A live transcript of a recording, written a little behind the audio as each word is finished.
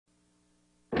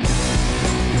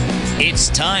It's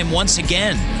time once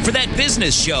again for That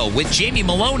Business Show with Jamie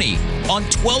Meloni on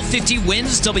 1250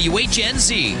 Wins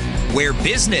WHNZ, where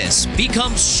business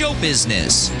becomes show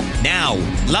business. Now,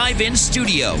 live in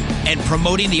studio and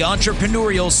promoting the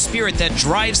entrepreneurial spirit that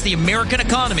drives the American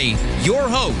economy, your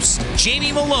host, Jamie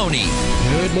Meloni.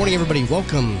 Good morning, everybody.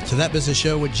 Welcome to That Business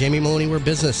Show with Jamie Meloni, where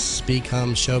business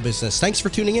becomes show business. Thanks for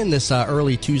tuning in this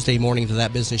early Tuesday morning to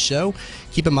That Business Show.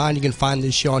 Keep in mind, you can find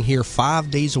this show on here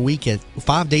 5 days a week.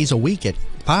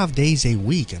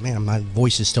 Man, my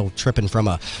voice is still tripping from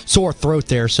a sore throat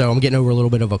there, so I'm getting over a little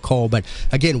bit of a cold. But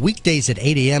again, weekdays at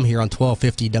 8 a.m. here on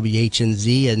 1250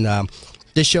 WHNZ. And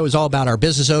this show is all about our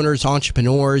business owners,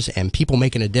 entrepreneurs, and people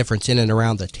making a difference in and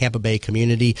around the Tampa Bay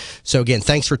community. So again,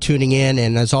 thanks for tuning in.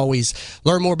 And as always,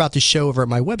 learn more about the show over at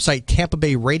my website,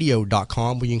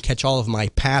 tampabayradio.com, where you can catch all of my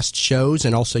past shows.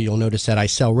 And also you'll notice that I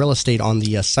sell real estate on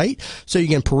the site, so you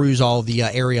can peruse all of the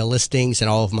area listings and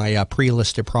all of my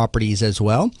pre-listed properties as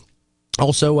well.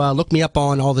 Also, look me up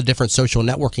on all the different social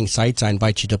networking sites. I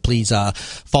invite you to please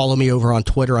follow me over on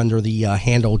Twitter under the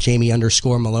handle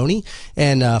Jamie_Meloni,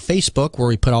 and Facebook, where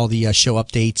we put all the show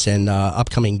updates and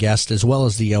upcoming guests, as well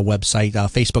as the website,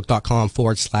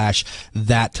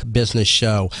 facebook.com/That Business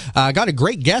Show. I got a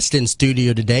great guest in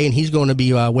studio today, and he's going to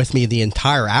be with me the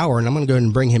entire hour, and I'm going to go ahead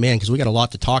and bring him in because we got a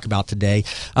lot to talk about today.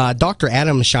 Dr.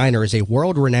 Adam Scheiner is a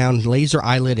world-renowned laser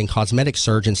eyelid and cosmetic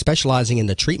surgeon specializing in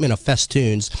the treatment of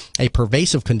Festoons, a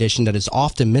pervasive condition that is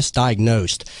often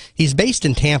misdiagnosed. He's based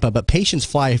in Tampa, but patients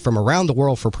fly from around the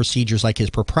world for procedures like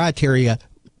his proprietary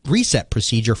reset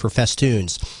procedure for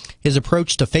Festoons. His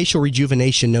approach to facial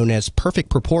rejuvenation, known as perfect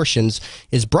proportions,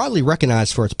 is broadly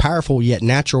recognized for its powerful yet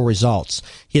natural results.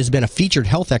 He has been a featured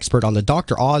health expert on the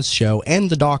Dr. Oz Show and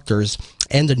The Doctors,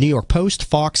 and the New York Post,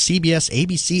 Fox, CBS,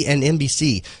 ABC, and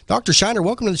NBC. Dr. Scheiner,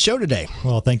 welcome to the show today.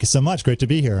 Well, thank you so much. Great to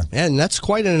be here. And that's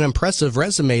quite an impressive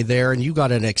resume there, and you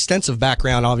got an extensive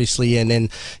background, obviously, in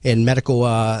medical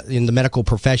in the medical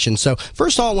profession. So,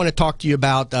 first of all, I want to talk to you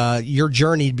about your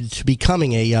journey to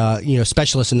becoming a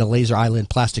specialist in the laser eyelid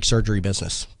plastic surgery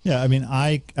business. Yeah, I mean,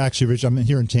 I'm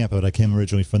here in Tampa, but I came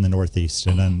originally from the Northeast,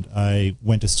 and then I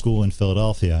went to school in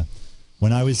Philadelphia.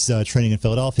 When I was training in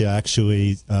Philadelphia, I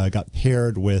actually got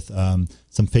paired with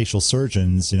some facial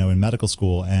surgeons, in medical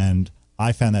school, and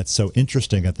I found that so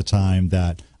interesting at the time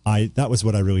that was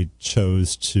what I really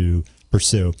chose to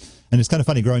pursue. And it's kind of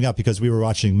funny growing up because we were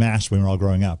watching MASH when we were all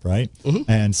growing up, right? Mm-hmm.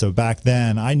 And so back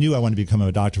then, I knew I wanted to become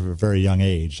a doctor at a very young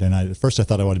age, and at first I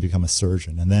thought I wanted to become a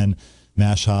surgeon, and then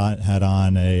MASH had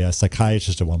on a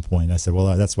psychiatrist at one point. I said,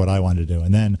 well, that's what I wanted to do.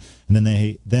 And then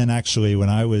actually, when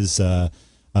I was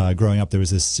growing up, there was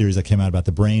this series that came out about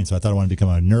the brain, so I thought I wanted to become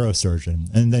a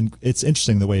neurosurgeon. And then it's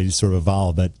interesting the way you sort of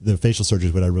evolve, but the facial surgery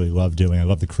is what I really love doing. I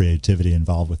love the creativity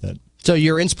involved with it. So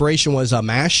your inspiration was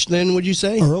MASH then, would you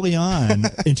say? Early on,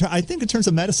 I think in terms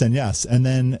of medicine, yes. And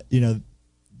then, we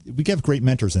have great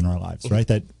mentors in our lives, right,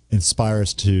 that inspire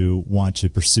us to want to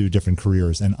pursue different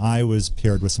careers. And I was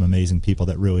paired with some amazing people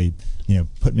that really,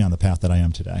 put me on the path that I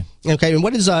am today. Okay, and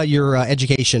what is your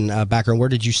education background? Where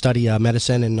did you study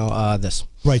medicine and this?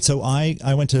 Right, so I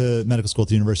went to medical school at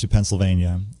the University of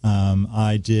Pennsylvania.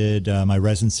 I did my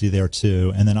residency there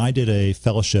too, and then I did a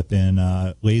fellowship in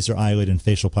laser eyelid and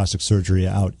facial plastic surgery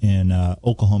out in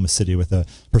Oklahoma City with a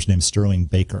person named Sterling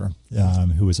Baker,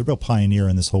 who was a real pioneer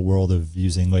in this whole world of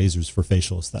using lasers for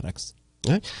facial aesthetics.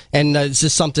 Right. And is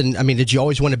this something, did you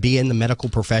always want to be in the medical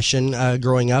profession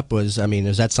growing up? Is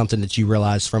that something that you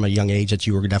realized from a young age that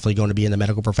you were definitely going to be in the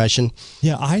medical profession?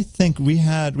 Yeah, I think we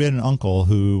had an uncle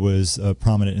who was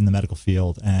prominent in the medical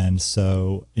field. And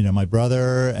so, my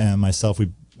brother and myself,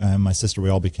 and my sister, we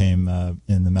all became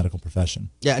in the medical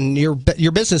profession. Yeah, and your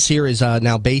business here is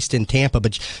now based in Tampa,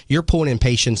 but you're pulling in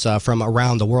patients from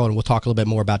around the world, and we'll talk a little bit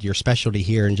more about your specialty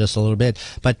here in just a little bit.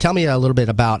 But tell me a little bit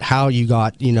about how you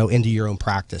got into your own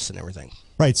practice and everything.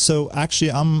 Right. So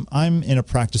actually, I'm in a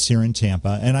practice here in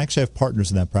Tampa, and I actually have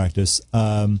partners in that practice.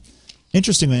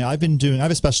 Interestingly, I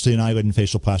have a specialty in eyelid and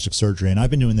facial plastic surgery, and I've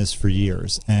been doing this for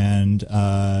years. And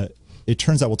it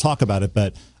turns out, we'll talk about it,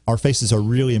 but our faces are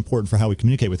really important for how we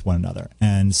communicate with one another.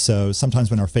 And so sometimes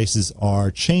when our faces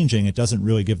are changing, it doesn't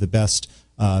really give the best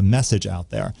message out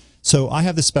there. So I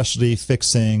have this specialty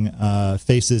fixing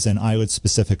faces and eyelids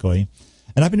specifically.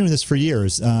 And I've been doing this for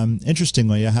years.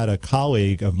 Interestingly, I had a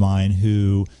colleague of mine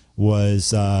who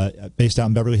was based out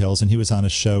in Beverly Hills, and he was on a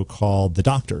show called The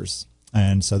Doctors.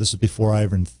 And so this was before I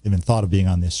even thought of being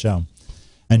on this show.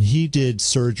 And he did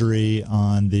surgery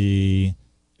on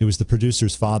it was the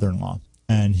producer's father-in-law.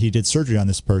 And he did surgery on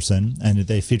this person, and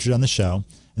they featured on the show. And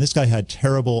this guy had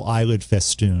terrible eyelid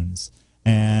festoons.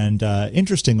 And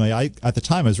interestingly, at the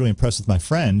time I was really impressed with my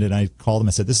friend, and I called him.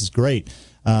 I said, "This is great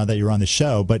that you're on the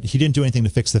show," but he didn't do anything to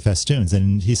fix the Festoons.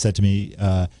 And he said to me,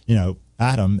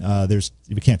 "Adam,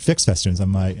 we can't fix Festoons."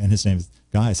 And his name is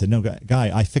Guy. I said, "No,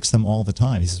 Guy, I fix them all the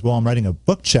time." He says, "Well, I'm writing a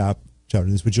book chapter.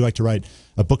 Would you like to write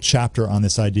a book chapter on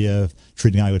this idea of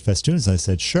treating eyelid Festoons?" I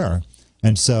said, "Sure."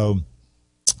 And so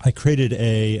I created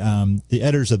the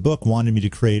editors of the book wanted me to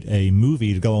create a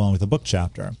movie to go along with the book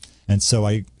chapter. And so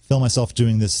I filmed myself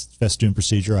doing this Festoon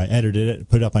procedure. I edited it,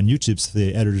 put it up on YouTube for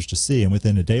the editors to see. And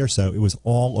within a day or so, it was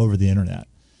all over the internet.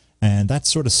 And that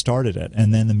sort of started it.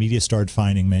 And then the media started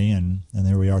finding me, and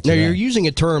there we are today. Now, you're using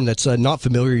a term that's not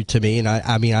familiar to me, and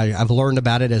I've learned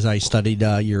about it as I studied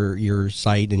your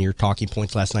site and your talking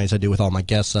points last night, as I do with all my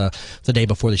guests the day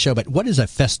before the show. But what is a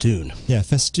festoon? Yeah,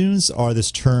 festoons are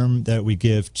this term that we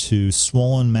give to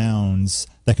swollen mounds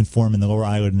that can form in the lower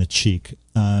eyelid and the cheek.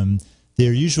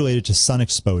 They're usually related to sun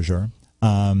exposure,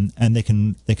 and they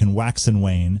can wax and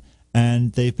wane,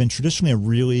 and they've been traditionally a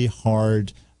really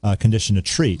hard condition to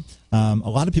treat. A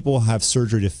lot of people will have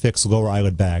surgery to fix lower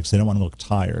eyelid bags. They don't want to look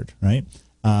tired, right?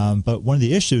 But one of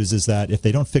the issues is that if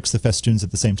they don't fix the festoons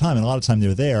at the same time, and a lot of time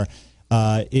they're there,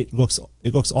 it looks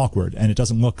awkward, and it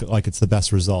doesn't look like it's the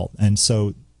best result. And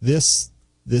so this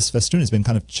festoon has been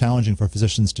kind of challenging for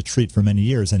physicians to treat for many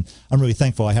years, and I'm really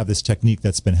thankful I have this technique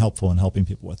that's been helpful in helping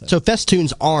people with it. So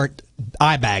festoons aren't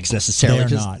eye bags necessarily.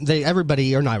 They're not.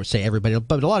 Everybody, or not, I would say everybody,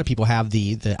 but a lot of people have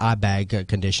the eye bag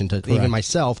condition. Even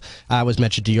myself, I was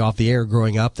mentioned to you off the air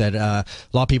growing up that a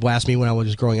lot of people asked me when I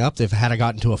was growing up if had I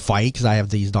gotten into a fight, because I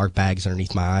have these dark bags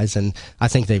underneath my eyes, and I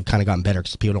think they've kind of gotten better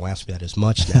because people don't ask me that as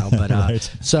much now. But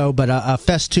right. A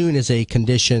festoon is a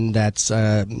condition that's sort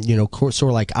of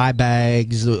like eye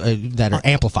bags that are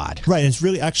amplified. Right, and it's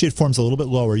really actually it forms a little bit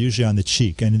lower, usually on the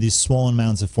cheek, and these swollen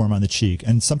mounds that form on the cheek,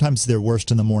 and sometimes they're worst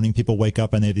in the morning. People wake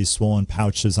up and they have these swollen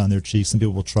pouches on their cheeks, and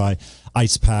people will try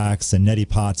ice packs and neti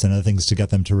pots and other things to get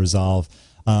them to resolve.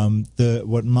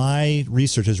 What my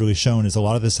research has really shown is a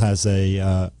lot of this has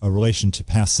a relation to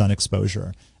past sun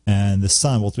exposure. And the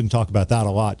sun, well, we can talk about that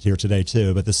a lot here today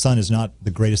too, but the sun is not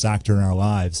the greatest actor in our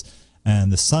lives.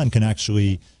 And the sun can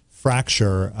actually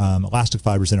fracture elastic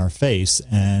fibers in our face,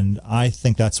 and I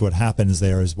think that's what happens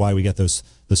there, is why we get the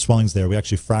swellings there. We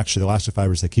actually fracture the elastic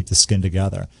fibers that keep the skin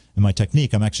together. In my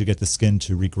technique, I'm actually get the skin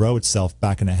to regrow itself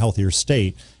back in a healthier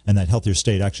state, and that healthier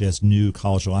state actually has new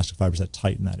collagen elastic fibers that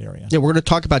tighten that area. Yeah, we're going to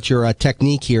talk about your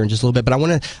technique here in just a little bit, but I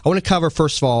want to cover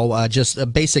first of all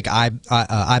just basic eye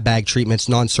bag treatments,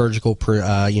 non-surgical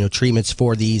treatments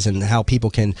for these, and how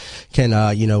people can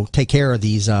take care of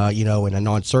these in a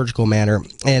non-surgical manner.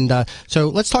 And so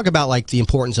let's talk about like the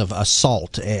importance of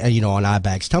salt on eye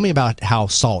bags. Tell me about how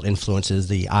salt influences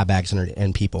the eye bags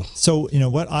and people. So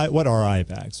what are eye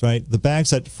bags, right? The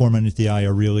bags that form underneath the eye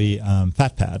are really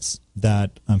fat pads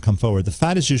that come forward. The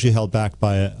fat is usually held back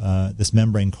by this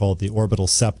membrane called the orbital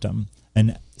septum,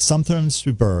 and sometimes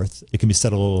through birth it can be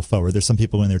set a little forward. There's some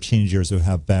people in their teenage years who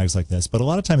have bags like this, but a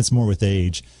lot of time it's more with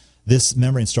age. This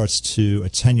membrane starts to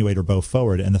attenuate or bow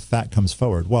forward, and the fat comes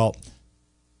forward. Well,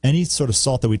 any sort of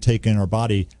salt that we take in our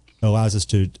body allows us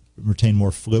to retain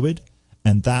more fluid,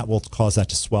 and that will cause that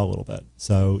to swell a little bit.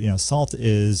 So, salt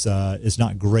is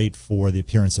not great for the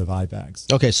appearance of eye bags.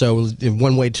 Okay, so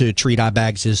one way to treat eye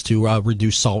bags is to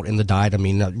reduce salt in the diet. I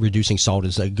mean, reducing salt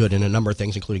is good in a number of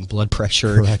things, including blood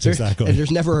pressure. Correct, exactly. And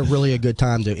there's never really a good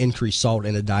time to increase salt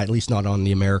in a diet, at least not on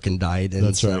the American diet. And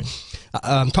that's right.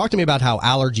 Talk to me about how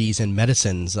allergies and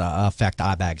medicines affect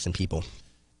eye bags in people.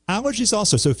 Allergies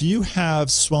also. So if you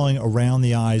have swelling around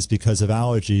the eyes because of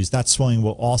allergies, that swelling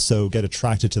will also get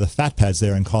attracted to the fat pads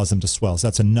there and cause them to swell. So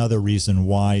that's another reason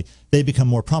why they become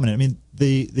more prominent. I mean,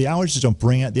 the allergies don't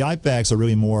bring it. The eye bags are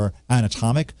really more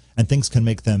anatomic, and things can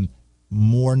make them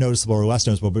more noticeable or less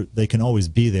noticeable, but they can always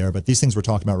be there. But these things we're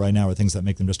talking about right now are things that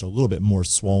make them just a little bit more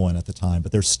swollen at the time,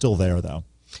 but they're still there, though.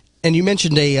 And you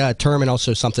mentioned a term, and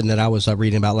also something that I was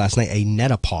reading about last night, a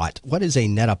netapot. What is a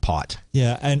netapot?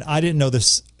 Yeah, and I didn't know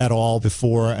this at all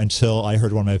before until I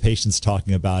heard one of my patients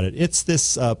talking about it. It's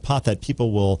this pot that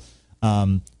people will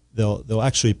they'll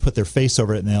actually put their face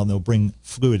over it, and they'll bring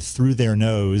fluid through their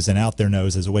nose and out their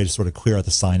nose as a way to sort of clear out the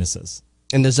sinuses.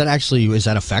 And is that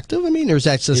effective? I mean, or is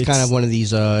that just kind of one of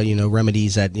these,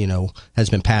 remedies that, has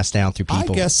been passed down through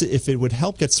people? I guess if it would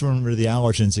help get rid of the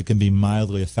allergens, it can be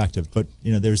mildly effective. But,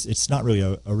 it's not really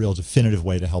a real definitive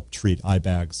way to help treat eye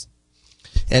bags.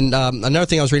 And another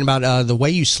thing I was reading about, the way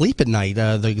you sleep at night,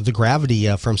 the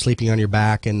gravity from sleeping on your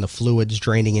back and the fluids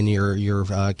draining in your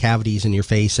cavities in your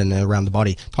face and around the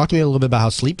body. Talk to me a little bit about how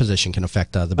sleep position can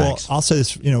affect the bags. Well, I'll say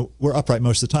this, we're upright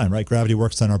most of the time, right? Gravity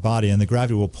works on our body, and the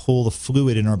gravity will pull the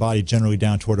fluid in our body generally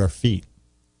down toward our feet.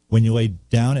 when you lay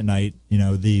down at night,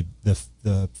 the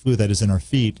fluid that is in our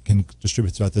feet can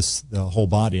distribute throughout the whole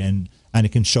body, and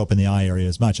it can show up in the eye area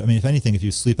as much. I mean, if anything, if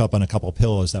you sleep up on a couple of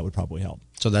pillows, that would probably help.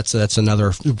 So that's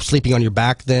another, sleeping on your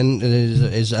back then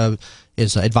is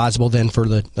advisable then for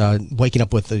the waking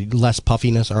up with less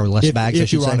puffiness or less bags.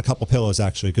 If you were on a couple pillows,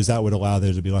 actually, because that would allow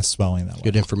there to be less swelling that way.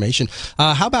 Good information.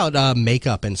 How about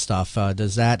makeup and stuff?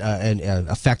 Does that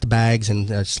affect bags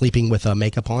and sleeping with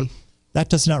makeup on? That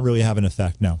does not really have an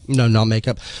effect, no. No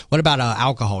makeup. What about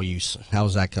alcohol use? How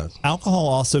does that go? Alcohol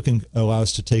also can allow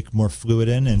us to take more fluid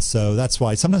in, and so that's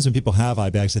why sometimes when people have eye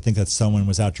bags, they think that someone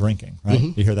was out drinking, right?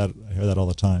 Mm-hmm. I hear that all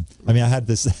the time. I mean, I had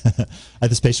this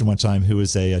patient one time who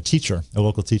was a teacher, a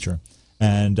local teacher,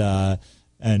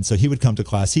 and so he would come to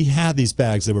class. He had these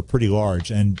bags that were pretty large,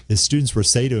 and his students would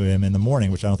say to him in the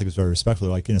morning, which I don't think was very respectful,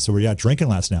 like, so were you out drinking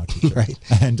last night, teacher? Right.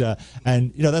 And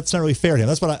that's not really fair to him.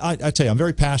 That's what I tell you. I'm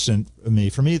very passionate.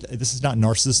 For me, this is not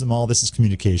narcissism. All this is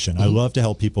communication. Mm-hmm. I love to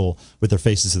help people with their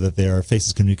faces so that their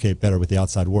faces communicate better with the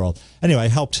outside world. Anyway, I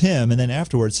helped him, and then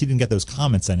afterwards, he didn't get those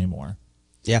comments anymore.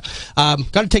 Yeah.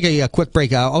 Got to take a quick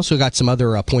break. I also got some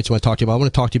other points I want to talk to you about. I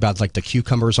want to talk to you about like the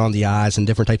cucumbers on the eyes and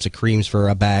different types of creams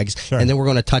for bags. Sure. And then we're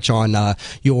going to touch on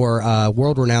your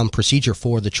world-renowned procedure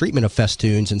for the treatment of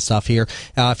Festoons and stuff here.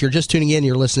 If you're just tuning in,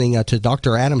 you're listening to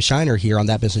Dr. Adam Scheiner here on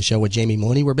That Business Show with Jamie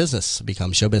Meloni, where business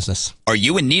becomes show business. Are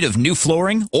you in need of new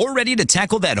flooring or ready to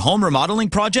tackle that home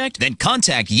remodeling project? Then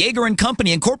contact Yeager &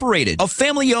 Company Incorporated, a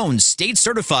family-owned,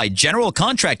 state-certified general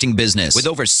contracting business with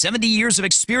over 70 years of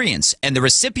experience and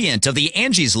the recipient of the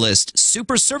Angie's List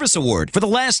Super Service Award for the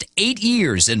last 8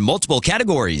 years in multiple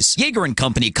categories. Yeager &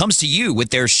 Company comes to you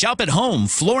with their shop-at-home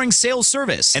flooring sales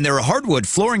service, and their hardwood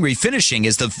flooring refinishing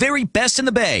is the very best in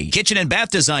the Bay. Kitchen and bath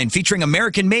design featuring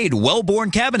American-made,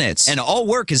 well-born cabinets, and all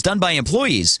work is done by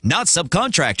employees, not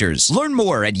subcontractors. Learn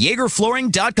more at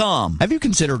YeagerFlooring.com. Have you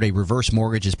considered a reverse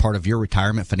mortgage as part of your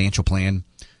retirement financial plan?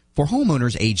 For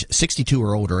homeowners age 62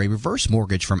 or older, a reverse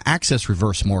mortgage from Access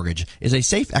Reverse Mortgage is a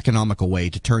safe, economical way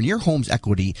to turn your home's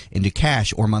equity into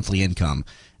cash or monthly income.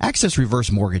 Access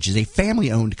Reverse Mortgage is a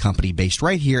family-owned company based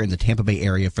right here in the Tampa Bay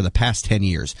area for the past 10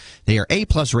 years. They are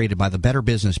A-plus rated by the Better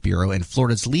Business Bureau and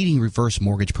Florida's leading reverse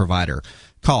mortgage provider.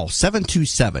 Call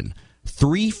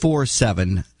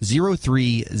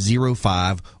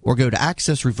 727-347-0305 or go to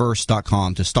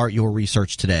accessreverse.com to start your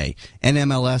research today.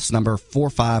 NMLS number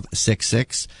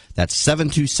 4566. That's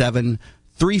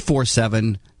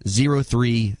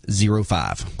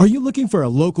 727-347-0305. Are you looking for a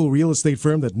local real estate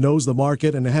firm that knows the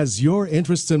market and has your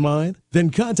interests in mind? Then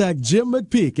contact Jim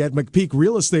McPeak at McPeak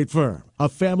Real Estate Firm, a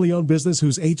family-owned business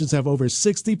whose agents have over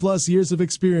 60-plus years of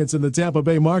experience in the Tampa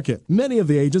Bay market. Many of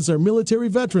the agents are military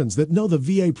veterans that know the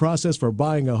VA process for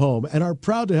buying a home and are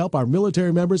proud to help our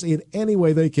military members in any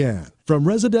way they can. From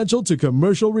residential to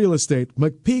commercial real estate,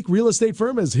 McPeak Real Estate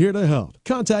Firm is here to help.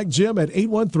 Contact Jim at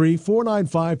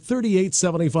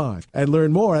 813-495-3875 and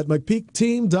learn more at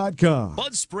McPeakTeam.com.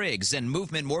 Bud Spriggs and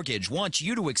Movement Mortgage wants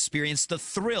you to experience the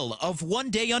thrill of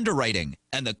one-day underwriting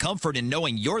and the comfort in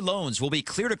knowing your loans will be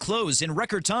clear to close in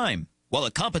record time. While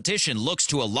the competition looks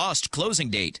to a lost closing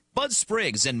date, Bud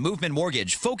Spriggs and Movement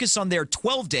Mortgage focus on their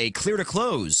 12-day clear to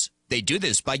close. They do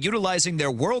this by utilizing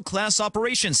their world-class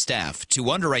operations staff to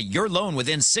underwrite your loan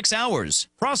within 6 hours,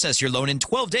 process your loan in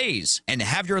 12 days, and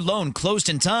have your loan closed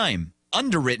in time.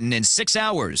 Underwritten in 6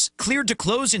 hours, cleared to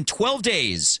close in 12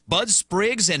 days. Bud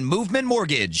Spriggs and Movement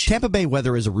Mortgage. Tampa Bay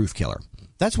weather is a roof killer.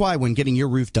 That's why when getting your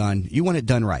roof done, you want it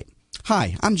done right.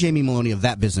 Hi, I'm Jamie Meloni of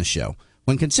That Business Show.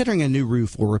 When considering a new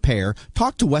roof or repair,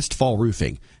 talk to Westfall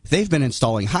Roofing. They've been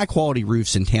installing high-quality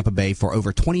roofs in Tampa Bay for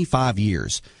over 25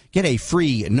 years. Get a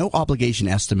free, no-obligation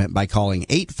estimate by calling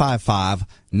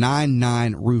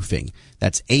 855-99-ROOFING.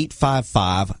 That's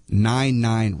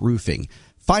 855-99-ROOFING.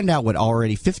 Find out what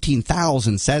already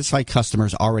 15,000 satisfied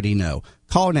customers already know.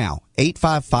 Call now,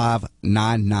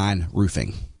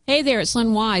 855-99-ROOFING. Hey there, it's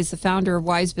Lynn Wise, the founder of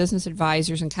Wise Business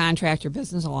Advisors and Contractor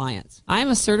Business Alliance. I am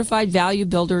a certified value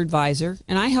builder advisor,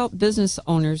 and I help business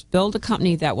owners build a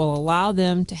company that will allow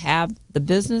them to have the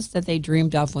business that they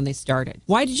dreamed of when they started.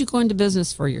 Why did you go into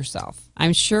business for yourself?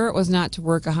 I'm sure it was not to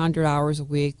work 100 hours a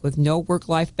week with no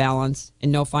work-life balance and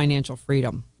no financial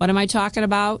freedom. What am I talking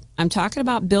about? I'm talking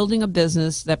about building a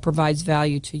business that provides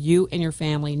value to you and your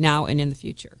family now and in the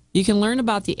future. You can learn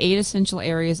about the 8 essential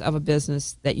areas of a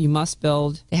business that you must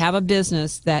build to have a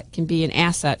business that can be an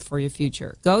asset for your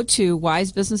future. Go to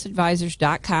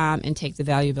wisebusinessadvisors.com and take the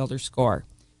Value Builder score.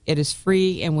 It is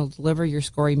free and will deliver your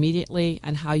score immediately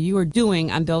on how you are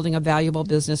doing on building a valuable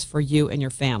business for you and your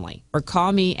family. Or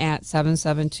call me at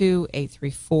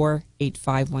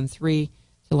 772-834-8513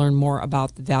 to to learn more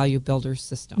about the Value Builder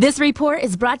system. This report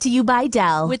is brought to you by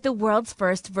Dell. With the world's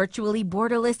first virtually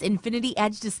borderless Infinity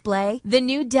Edge display, the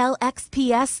new Dell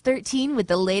XPS 13 with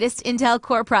the latest Intel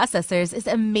Core processors is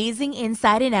amazing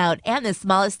inside and out, and the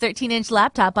smallest 13-inch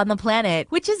laptop on the planet,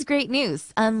 which is great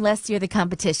news, unless you're the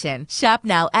competition. Shop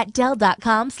now at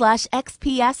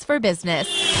Dell.com/XPS for business.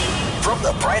 From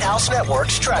the Bright House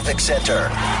Network's Traffic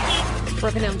Center.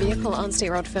 Broken down vehicle on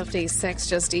State Road 56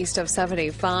 just east of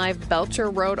 75. Belcher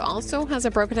Road also has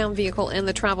a broken down vehicle in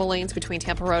the travel lanes between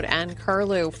Tampa Road and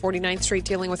Carlew. 49th Street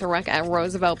dealing with a wreck at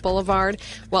Roosevelt Boulevard,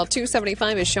 while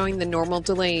 275 is showing the normal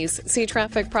delays. See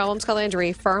traffic problems, call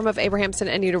Andrew, firm of Abrahamson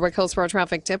and Uterwick Hillsborough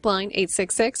traffic tip line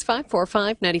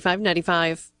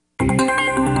 866-545-9595.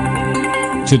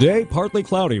 Today, partly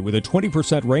cloudy with a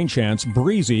 20% rain chance,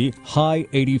 breezy, high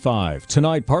 85.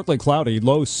 Tonight, partly cloudy,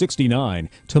 low 69.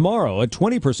 Tomorrow, a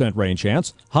 20% rain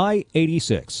chance, high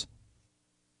 86.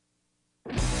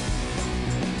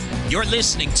 You're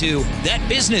listening to That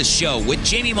Business Show with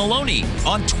Jamie Meloni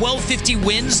on 1250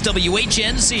 Wins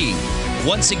WHNZ.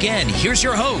 Once again, here's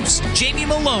your host, Jamie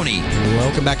Meloni.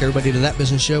 Welcome back, everybody, to That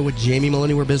Business Show with Jamie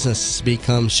Meloni, where business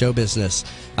becomes show business.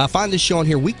 Find this show on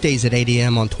here weekdays at 8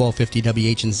 a.m. on 1250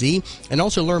 WHNZ, and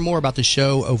also learn more about the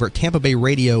show over at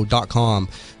TampaBayRadio.com.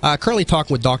 Currently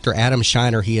talking with Dr. Adam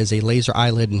Scheiner. He is a laser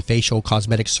eyelid and facial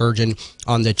cosmetic surgeon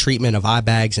on the treatment of eye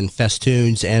bags and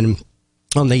festoons. And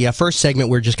on the first segment,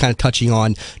 we're just kind of touching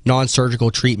on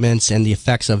non-surgical treatments and the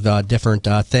effects of different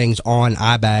things on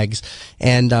eye bags.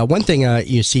 And one thing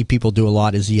you see people do a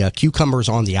lot is the cucumbers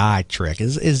on the eye trick.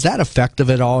 Is that effective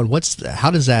at all? And how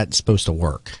does that supposed to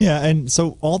work? Yeah, and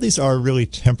so all these are really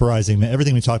temporizing.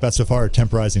 Everything we talked about so far are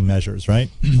temporizing measures, right?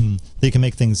 They can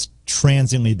make things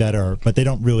transiently better, but they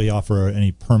don't really offer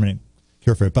any permanent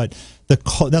cure for it. But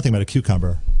nothing about a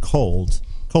cucumber. Cold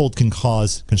can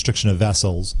cause constriction of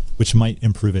vessels, which might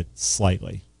improve it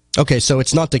slightly. Okay, so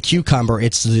it's not the cucumber,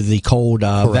 it's the cold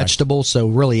vegetable, so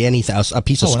really anything, a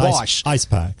piece of squash. Ice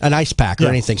pack. An ice pack or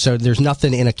anything. So there's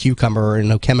nothing in a cucumber and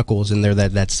no chemicals in there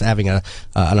that's having an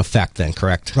effect then,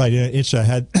 correct? Right. I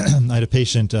had a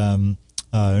patient, her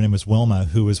name was Wilma,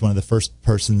 who was one of the first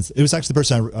persons. It was actually the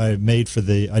person I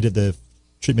did the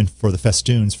treatment for the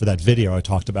Festoons for that video I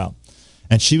talked about.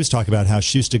 And she was talking about how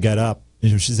she used to get up.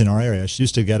 She's in our area. She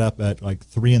used to get up at like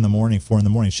 3 in the morning, 4 in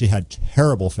the morning. She had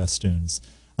terrible festoons,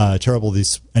 and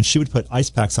she would put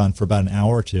ice packs on for about an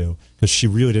hour or two because she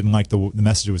really didn't like the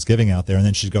message it was giving out there. And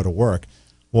then she'd go to work.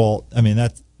 Well, I mean,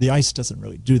 the ice doesn't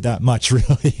really do that much,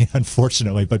 really,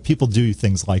 unfortunately. But people do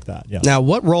things like that. Yeah. Now,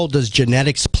 what role does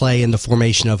genetics play in the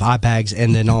formation of eye bags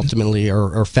and then ultimately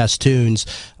or festoons?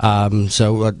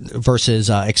 Versus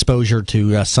exposure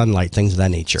to sunlight, things of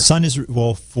that nature. Sun is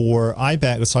for eye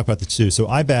bags. Let's talk about the two. So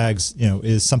eye bags,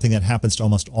 is something that happens to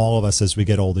almost all of us as we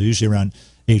get older. Usually around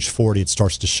age 40, it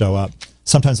starts to show up.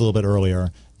 Sometimes a little bit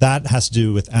earlier. That has to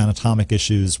do with anatomic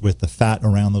issues with the fat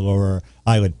around the lower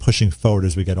eyelid pushing forward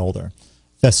as we get older.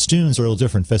 Festoons are a little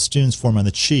different. Festoons form on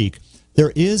the cheek.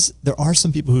 There are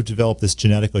some people who develop this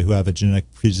genetically who have a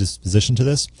genetic predisposition to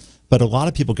this, but a lot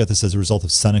of people get this as a result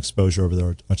of sun exposure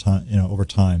over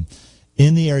time.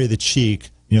 In the area of the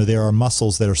cheek, there are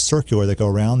muscles that are circular that go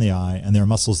around the eye, and there are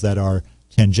muscles that are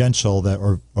tangential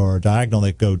or diagonal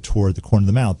that go toward the corner of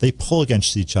the mouth. They pull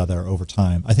against each other over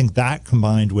time. I think that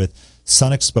combined with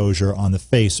sun exposure on the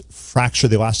face fracture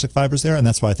the elastic fibers there, and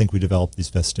that's why I think we developed these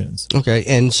festoons. Okay,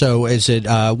 and so is it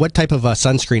what type of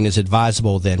sunscreen is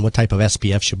advisable then? What type of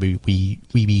SPF should we be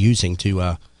using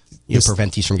to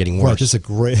prevent these from getting worse?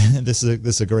 Right, this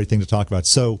is a great thing to talk about.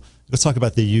 So let's talk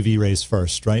about the UV rays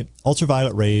first, right?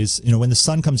 Ultraviolet rays, when the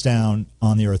sun comes down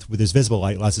on the earth with this visible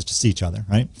light, allows us to see each other,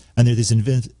 right? And there are these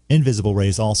invisible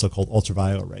rays also called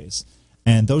ultraviolet rays.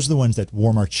 And those are the ones that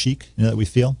warm our cheek, that we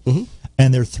feel. Mm-hmm.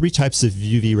 And there are 3 types of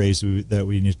UV rays that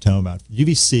we need to know about.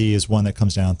 UVC is one that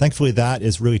comes down. Thankfully, that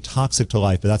is really toxic to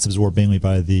life, but that's absorbed mainly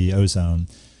by the ozone.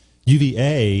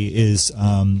 UVA is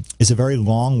a very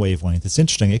long wavelength. It's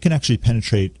interesting. It can actually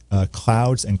penetrate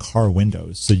clouds and car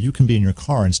windows. So you can be in your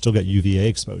car and still get UVA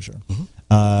exposure.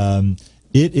 Mm-hmm.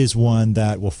 It is one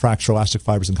that will fracture elastic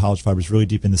fibers and collagen fibers really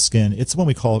deep in the skin. It's the one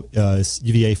we call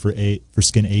UVA for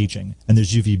skin aging. And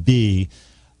there's UVB.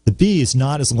 The B is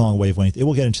not as long a wavelength. It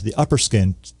will get into the upper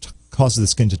skin, causes the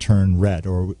skin to turn red,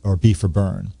 or B for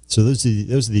burn. So those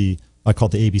are the I call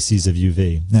it the ABCs of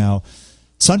UV. Now,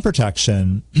 sun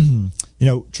protection,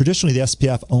 traditionally the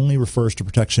SPF only refers to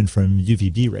protection from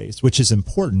UVB rays, which is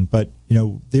important, but,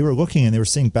 they were looking and they were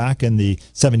seeing back in the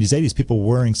 70s, 80s, people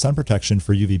wearing sun protection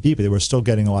for UVB, but they were still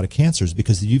getting a lot of cancers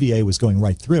because the UVA was going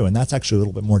right through, and that's actually a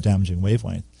little bit more damaging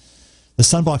wavelength. The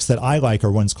sunblocks that I like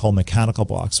are ones called mechanical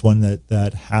blocks, one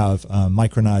that have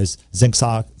micronized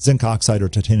zinc oxide or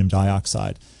titanium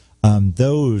dioxide.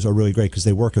 Those are really great because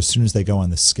they work as soon as they go on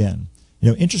the skin.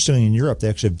 Interestingly, in Europe, they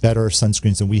actually have better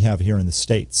sunscreens than we have here in the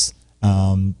States.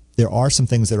 There are some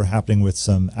things that are happening with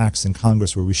some acts in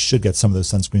Congress where we should get some of those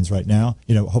sunscreens right now,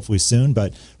 hopefully soon.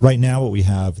 But right now what we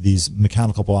have, these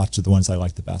mechanical blocks are the ones I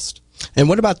like the best. And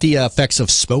what about the effects of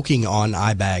smoking on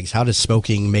eye bags? How does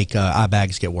smoking make eye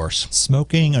bags get worse?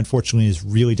 Smoking, unfortunately, is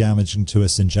really damaging to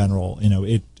us in general.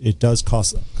 It does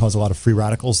cause a lot of free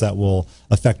radicals that will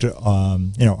affect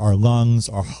our lungs,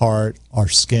 our heart, our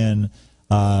skin.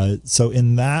 So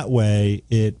in that way,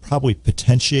 it probably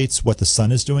potentiates what the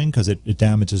sun is doing because it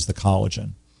damages the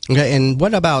collagen. Okay, and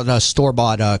what about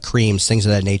store-bought creams, things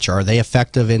of that nature? Are they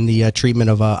effective in the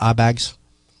treatment of eye bags?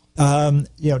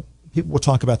 People will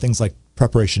talk about things like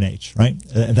preparation H, right?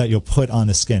 That you'll put on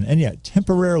the skin, and yet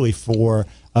temporarily for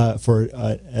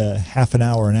half an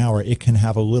hour, it can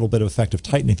have a little bit of effect of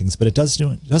tightening things, but it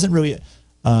doesn't really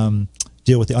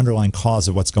deal with the underlying cause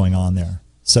of what's going on there.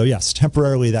 So yes,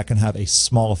 temporarily that can have a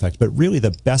small effect, but really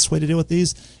the best way to deal with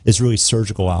these is really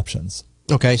surgical options.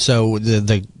 Okay, so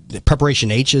the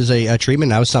preparation H is a treatment.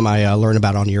 That was something I learned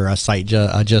about on your site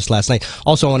just last night.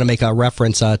 Also, I want to make a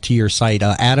reference to your site,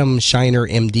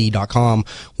 AdamScheinerMD.com,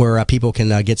 where people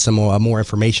can get some more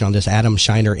information on this,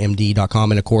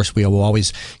 AdamScheinerMD.com. And, of course, we will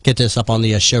always get this up on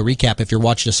the show recap. If you're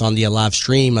watching us on the live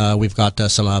stream, we've got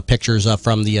some pictures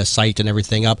from the site and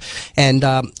everything up. And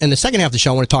in the second half of the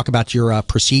show, I want to talk about your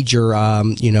procedure,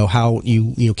 how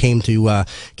you came to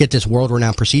get this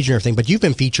world-renowned procedure and everything. But you've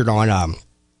been featured on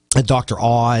Dr.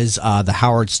 Oz, the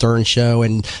Howard Stern Show,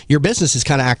 and your business is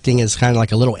kind of acting as kind of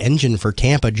like a little engine for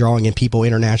Tampa, drawing in people,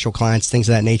 international clients, things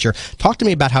of that nature. Talk to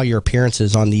me about how your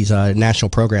appearances on these national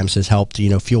programs has helped,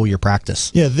 fuel your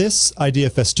practice. Yeah, this idea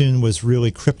of Festoon was really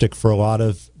cryptic for a lot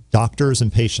of doctors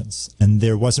and patients, and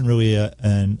there wasn't really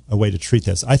a way to treat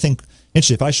this. I think,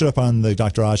 interesting, if I showed up on the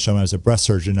Dr. Oz show and I was a breast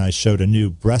surgeon and I showed a new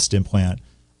breast implant,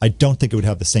 I don't think it would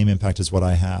have the same impact as what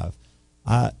I have.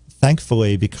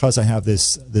 Thankfully, because I have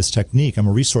this technique, I'm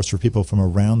a resource for people from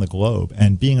around the globe.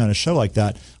 And being on a show like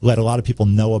that let a lot of people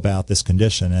know about this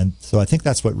condition. And so I think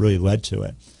that's what really led to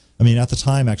it. I mean, at the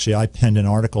time, actually, I penned an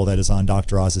article that is on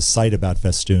Dr. Oz's site about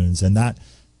Festoons. And that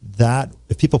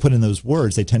if people put in those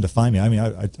words, they tend to find me. I mean,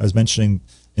 I was mentioning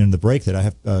in the break that I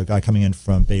have a guy coming in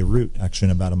from Beirut, actually,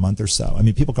 in about a month or so. I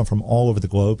mean, people come from all over the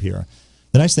globe here.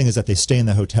 The nice thing is that they stay in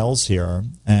the hotels here.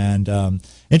 And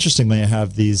interestingly, I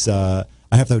have these...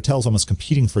 I have the hotels almost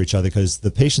competing for each other because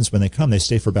the patients, when they come, they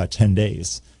stay for about 10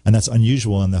 days. And that's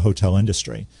unusual in the hotel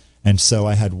industry. And so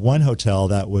I had one hotel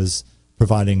that was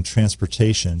providing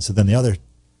transportation. So then the other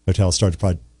hotels started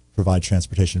to provide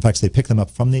transportation. In fact, they pick them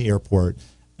up from the airport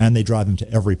and they drive them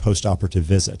to every post-operative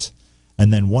visit.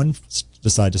 And then one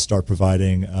decided to start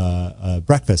providing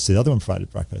breakfast. The other one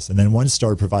provided breakfast. And then one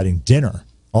started providing dinner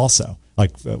also.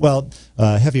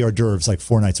 Heavy hors d'oeuvres like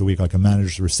 4 nights a week, like a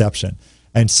manager's reception.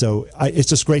 And so it's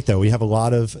just great, though. We have a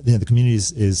lot of, the community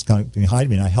is kind of behind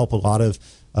me, and I help a lot of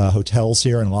hotels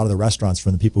here and a lot of the restaurants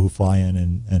from the people who fly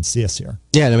in and see us here.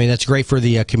 Yeah, I mean, that's great for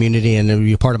the community,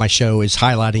 and part of my show is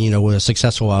highlighting,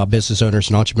 successful business owners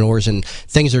and entrepreneurs and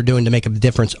things they're doing to make a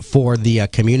difference for the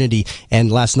community.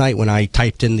 And last night when I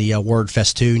typed in the word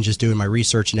Festoon, just doing my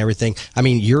research and everything, I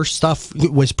mean, your stuff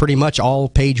was pretty much all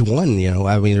page one,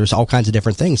 I mean, there's all kinds of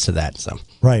different things to that, so.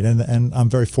 Right, and I'm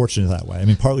very fortunate that way. I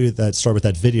mean, partly that started with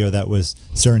that video that was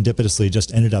serendipitously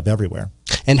just ended up everywhere.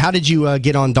 And how did you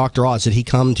get on Dr. Oz? Did he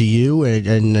come to you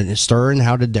and Stern?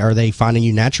 Are they finding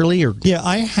you naturally? Or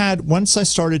yeah, once I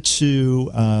started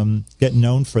to get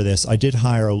known for this, I did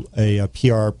hire a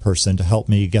PR person to help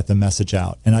me get the message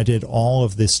out, and I did all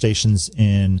of the stations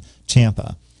in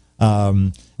Tampa,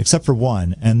 except for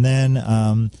one. And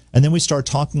then we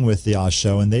started talking with the Oz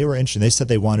Show, and they were interested. They said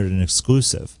they wanted an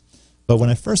exclusive. But when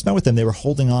I first met with them, they were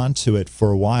holding on to it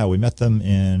for a while. We met them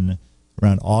in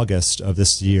around August of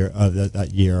this year,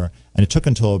 that year, and it took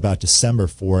until about December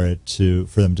for them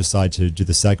to decide to do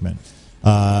the segment.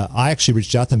 I actually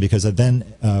reached out to them because then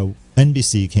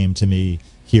NBC came to me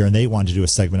here, and they wanted to do a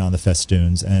segment on the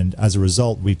Festoons, and as a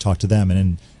result, we talked to them,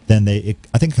 and then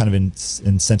I think kind of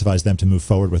incentivized them to move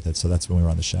forward with it, so that's when we were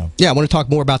on the show. Yeah, I want to talk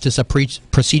more about this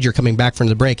procedure coming back from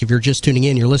the break. If you're just tuning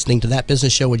in, you're listening to That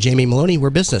Business Show with Jamie Meloni,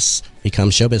 where business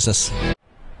becomes show business.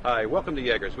 Hi, welcome to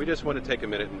Yeager's. We just want to take a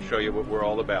minute and show you what we're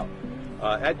all about.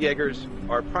 At Yeager's,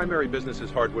 our primary business is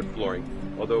hardwood flooring,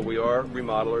 although we are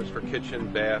remodelers for kitchen,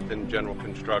 bath, and general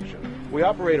construction. We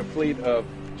operate a fleet of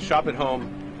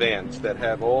shop-at-home vans that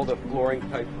have all the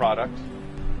flooring-type products,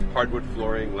 hardwood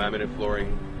flooring, laminate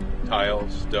flooring, tile,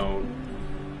 stone,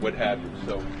 what have you.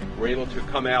 So we're able to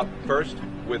come out first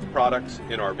with products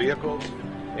in our vehicles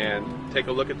and take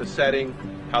a look at the setting,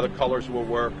 how the colors will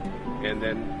work, and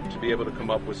then to be able to come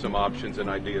up with some options and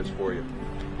ideas for you.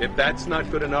 If that's not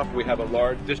good enough, we have a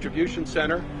large distribution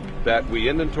center that we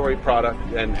inventory product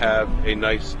and have a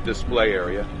nice display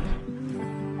area.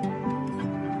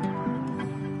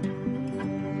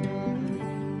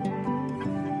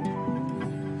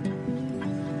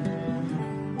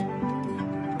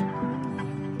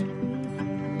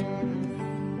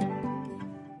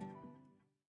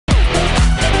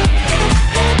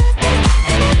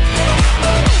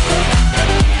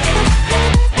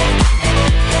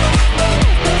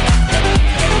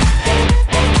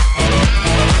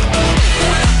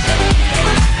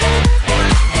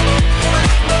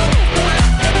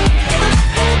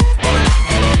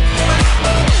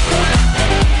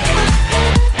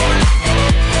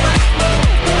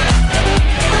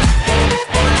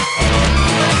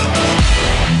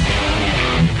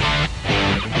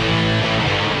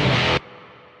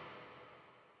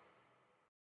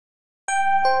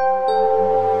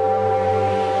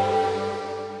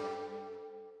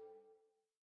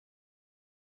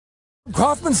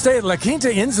 Kaufman stay at La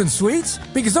Quinta Inns and Suites?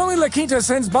 Because only La Quinta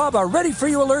sends Bob a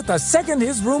ready-for-you alert the second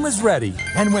his room is ready.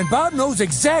 And when Bob knows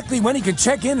exactly when he can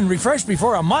check in and refresh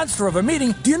before a monster of a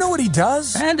meeting, do you know what he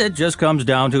does? And it just comes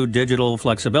down to digital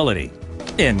flexibility.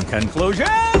 In conclusion,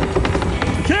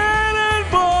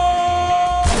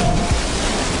 cannonball!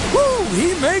 Woo!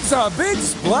 He makes a big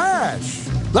splash!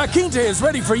 La Quinta is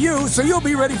ready for you, so you'll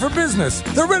be ready for business.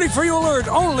 The Ready For You alert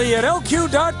only at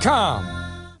LQ.com.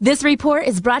 This report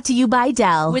is brought to you by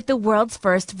Dell. With the world's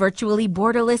first virtually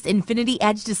borderless Infinity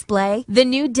Edge display, the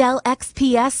new Dell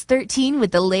XPS 13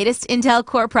 with the latest Intel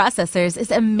Core processors is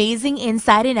amazing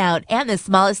inside and out and the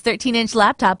smallest 13-inch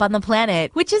laptop on the planet,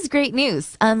 which is great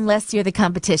news, unless you're the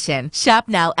competition. Shop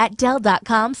now at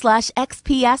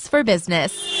Dell.com/XPS for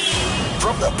business.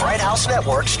 From the Bright House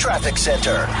Network's Traffic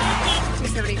Center.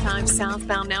 275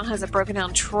 southbound now has a broken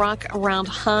down truck around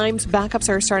Himes. Backups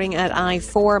are starting at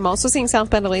I-4. I'm also seeing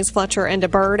southbound delays Fletcher and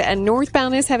DeBird, and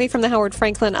northbound is heavy from the Howard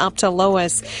Franklin up to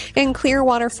Lois. In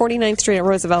Clearwater, 49th Street at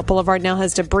Roosevelt Boulevard now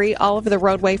has debris all over the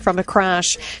roadway from a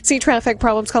crash. See traffic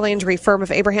problems, call the injury firm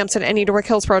of Abrahamson and Newark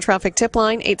Hillsborough traffic tip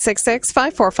line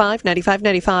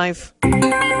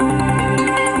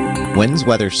 866-545-9595. Winds,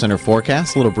 weather center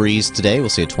forecast, a little breeze today. We'll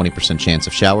see a 20% chance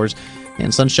of showers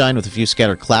and sunshine with a few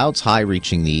scattered clouds, high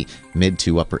reaching the mid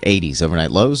to upper 80s.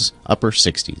 Overnight lows, upper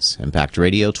 60s. Impact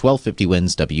Radio, 1250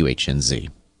 Winds, WHNZ.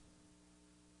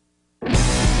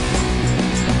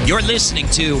 You're listening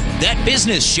to That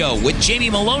Business Show with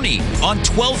Jamie Maloney on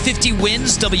 1250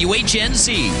 Winds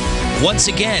WHNZ. Once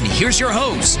again, here's your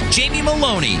host, Jamie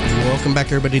Maloney. Welcome back,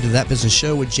 everybody, to That Business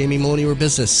Show with Jamie Maloney, where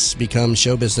business becomes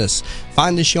show business.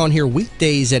 Find the show on here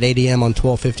weekdays at 8 a.m. on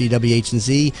 1250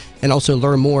 WHNZ, and also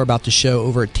learn more about the show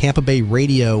over at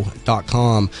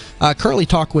TampaBayRadio.com. Currently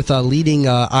talk with a leading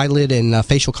eyelid and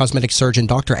facial cosmetic surgeon,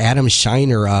 Dr. Adam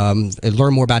Scheiner.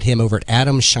 Learn more about him over at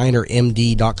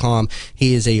AdamScheinerMD.com.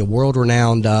 He is a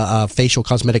world-renowned facial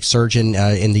cosmetic surgeon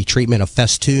in the treatment of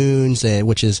Festoons,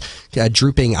 which is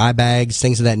drooping eye bags,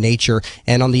 things of that nature.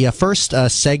 And on the first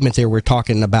segment there, we're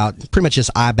talking about pretty much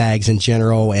just eye bags in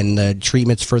general and the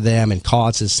treatments for them and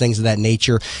causes, things of that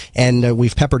nature. And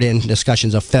we've peppered in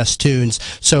discussions of Festoons.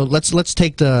 So let's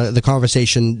take the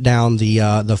conversation down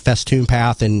the Festoon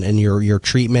path and your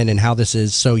treatment and how this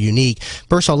is so unique.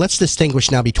 First of all, let's distinguish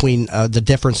now between the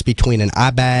difference between an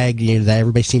eye bag, that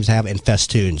everybody seems to have, and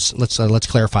Festoons. Let's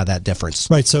clarify that difference.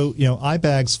 Right. So eye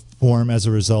bags form as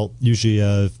a result usually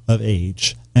of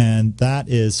age, and that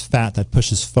is fat that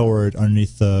pushes forward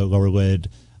underneath the lower lid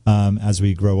as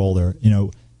we grow older.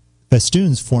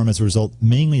 Festoons form as a result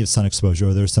mainly of sun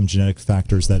exposure. There's some genetic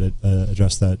factors that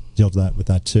deal with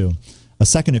that too. A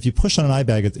second, if you push on an eye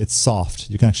bag, it's soft.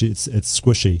 You can actually it's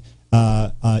squishy.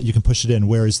 You can push it in,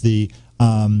 whereas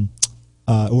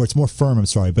or it's more firm, I'm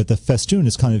sorry, but the Festoon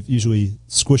is kind of usually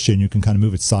squishy and you can kind of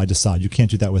move it side to side. You can't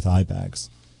do that with eye bags.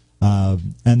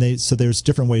 So there's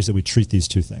different ways that we treat these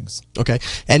two things. Okay.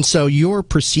 And so your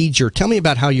procedure, tell me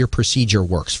about how your procedure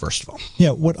works, first of all.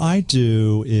 Yeah, what I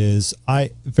do is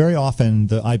very often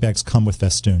the eye bags come with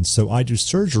Festoons. So I do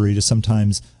surgery to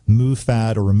sometimes move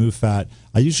fat or remove fat.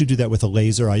 I usually do that with a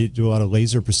laser. I do a lot of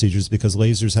laser procedures because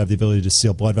lasers have the ability to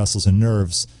seal blood vessels and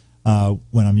nerves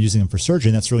when I'm using them for surgery.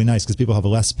 And that's really nice because people have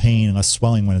less pain and less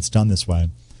swelling when it's done this way.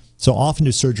 So I'll often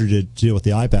do surgery to deal with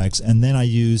the eye bags, and then I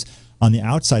use on the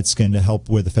outside skin to help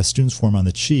where the Festoons form on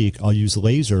the cheek. I'll use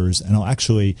lasers, and I'll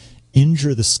actually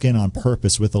injure the skin on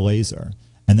purpose with a laser.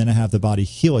 and then I have the body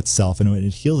heal itself, and when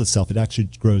it heals itself, it actually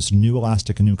grows new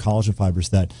elastic and new collagen fibers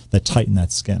that tighten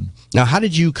that skin. Now, how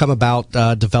did you come about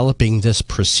developing this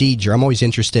procedure? I'm always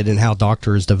interested in how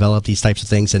doctors develop these types of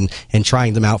things and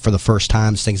trying them out for the first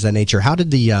times, things of that nature. How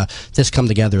did this come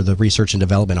together, the research and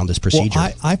development on this procedure?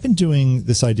 Well, I've been doing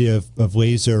this idea of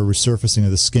laser resurfacing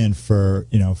of the skin for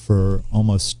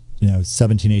almost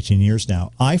 17, 18 years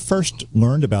now. I first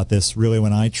learned about this really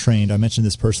when I trained. I mentioned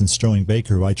this person, Sterling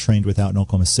Baker, who I trained with out in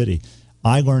Oklahoma City.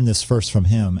 I learned this first from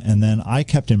him, and then I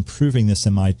kept improving this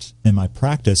in my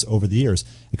practice over the years.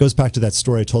 It goes back to that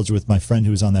story I told you with my friend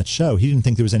who was on that show. He didn't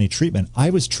think there was any treatment. I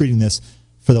was treating this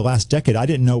for the last decade. I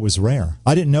didn't know it was rare.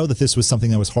 I didn't know that this was something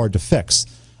that was hard to fix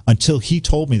until he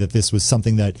told me that this was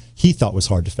something that he thought was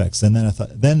hard to fix. And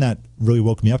then that really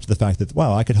woke me up to the fact that,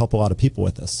 wow, I could help a lot of people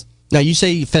with this. Now, you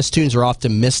say Festoons are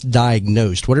often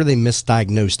misdiagnosed. What are they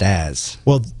misdiagnosed as?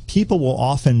 Well, people will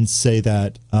often say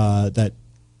that that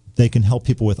they can help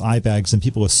people with eye bags, and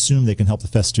people assume they can help the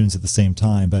Festoons at the same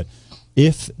time. But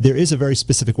if there is a very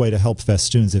specific way to help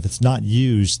Festoons, if it's not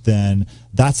used, then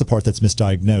that's the part that's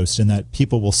misdiagnosed, and that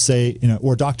people will say,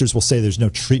 or doctors will say there's no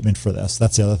treatment for this.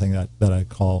 That's the other thing that I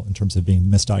call in terms of being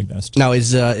misdiagnosed. Now,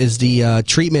 is the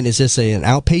treatment, is this an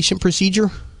outpatient procedure?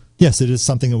 Yes, it is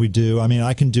something that we do. I mean,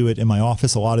 I can do it in my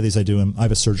office. A lot of these I do. I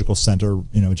have a surgical center,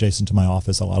 adjacent to my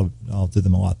office. I'll do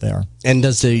them a lot there. And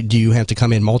do you have to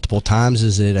come in multiple times?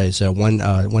 Is it as a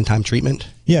one-time treatment?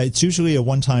 Yeah, it's usually a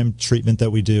one-time treatment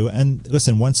that we do. And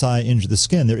listen, once I injure the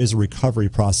skin, there is a recovery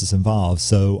process involved.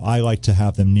 So I like to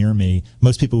have them near me.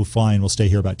 Most people who fly in will stay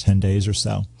here about 10 days or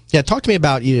so. Yeah, talk to me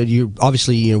about, you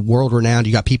obviously world renowned.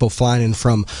 You got people flying in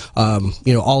from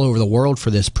all over the world for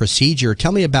this procedure.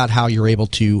 Tell me about how you're able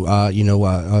to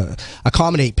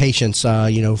accommodate patients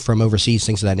from overseas,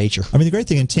 things of that nature. I mean, the great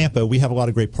thing in Tampa, we have a lot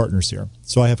of great partners here.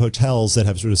 So I have hotels that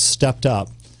have sort of stepped up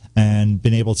and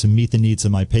been able to meet the needs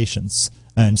of my patients.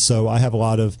 And so I have a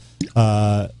lot of,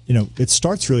 it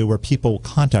starts really where people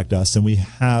contact us, and we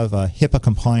have HIPAA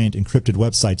compliant encrypted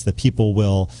websites that people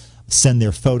will send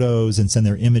their photos and send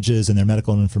their images and their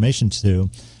medical information to.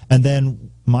 And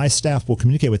then my staff will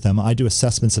communicate with them. I do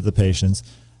assessments of the patients.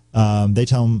 They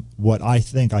tell them what I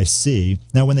think I see.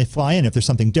 Now, when they fly in, if there's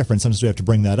something different, sometimes we have to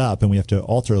bring that up and we have to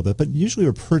alter a little bit. But usually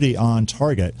we're pretty on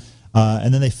target.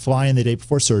 And then they fly in the day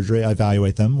before surgery. I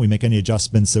evaluate them. We make any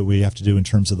adjustments that we have to do in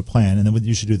terms of the plan. And then we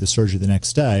usually do the surgery the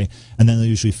next day. And then they'll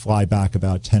usually fly back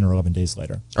about 10 or 11 days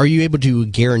later. Are you able to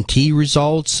guarantee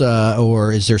results,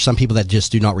 or is there some people that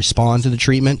just do not respond to the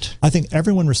treatment? I think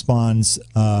everyone responds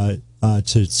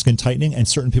to skin tightening, and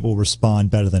certain people respond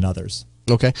better than others.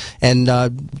 Okay, and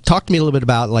talk to me a little bit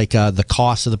about the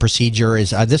cost of the procedure.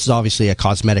 This is obviously a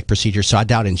cosmetic procedure, so I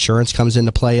doubt insurance comes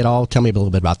into play at all. Tell me a little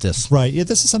bit about this. Right, yeah,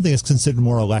 this is something that's considered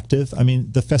more elective. I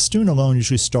mean, the Festoon alone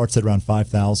usually starts at around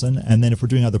 $5,000, and then if we're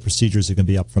doing other procedures, it can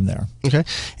be up from there. Okay,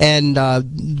 and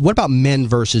what about men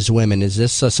versus women? Is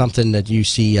this something that you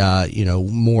see,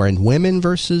 more in women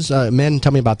versus men?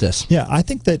 Tell me about this. Yeah, I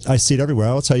think that I see it everywhere.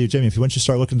 I'll tell you, Jamie, once you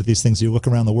start looking at these things, you look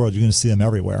around the world, you're going to see them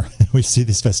everywhere. We see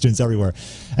these Festoons everywhere.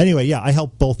 Anyway, yeah, I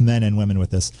help both men and women with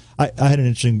this. I had an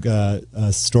interesting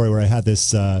story where I had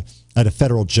a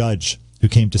federal judge who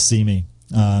came to see me,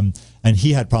 and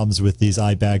he had problems with these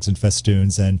eye bags and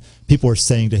Festoons, and people were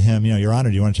saying to him, Your Honor,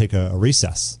 do you want to take a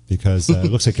recess because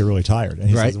it looks like you're really tired? And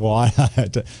he says, well,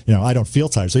 I don't feel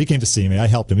tired. So he came to see me. I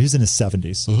helped him. He's in his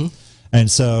 70s. Mm-hmm.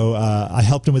 And so I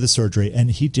helped him with the surgery,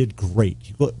 and he did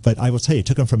great. But I will tell you, it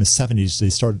took him from his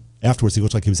 70s. Afterwards, he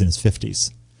looked like he was in his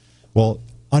 50s. Well,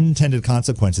 unintended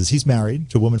consequences. He's married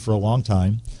to a woman for a long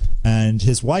time, and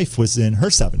his wife was in her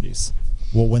 70s.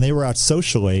 Well, when they were out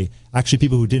socially, actually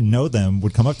people who didn't know them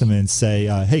would come up to them and say,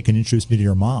 hey, can you introduce me to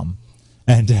your mom?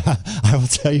 And I will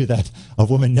tell you that a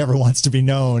woman never wants to be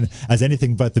known as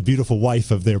anything but the beautiful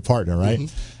wife of their partner, right?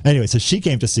 Mm-hmm. Anyway, so she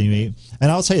came to see me,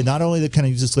 and I'll tell you, not only can I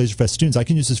use this laser Festoons, I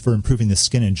can use this for improving the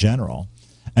skin in general.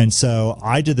 And so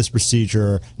I did this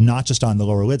procedure not just on the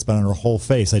lower lids, but on her whole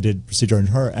face. I did a procedure on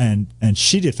her, and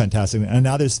she did fantastic. And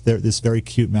now there's this very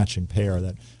cute matching pair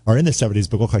that are in their 70s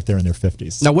but look like they're in their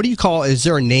 50s. Now, what do you call? Is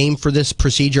there a name for this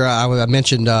procedure? I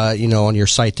mentioned, on your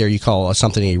site there, you call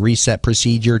something a reset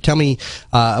procedure. Tell me,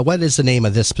 what is the name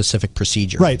of this specific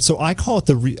procedure? Right. So I call it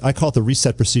the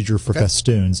reset procedure for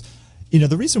Festoons.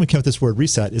 The reason we came up with this word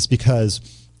reset is because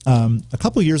a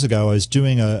couple of years ago, I was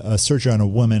doing a surgery on a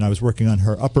woman. I was working on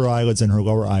her upper eyelids and her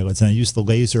lower eyelids, and I used the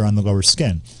laser on the lower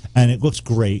skin, and it looked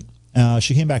great.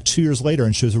 She came back 2 years later,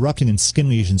 and she was erupting in skin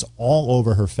lesions all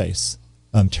over her face,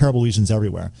 terrible lesions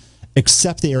everywhere,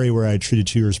 except the area where I had treated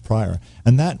 2 years prior.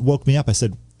 And that woke me up. I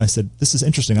said, I said, this is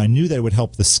interesting. I knew that it would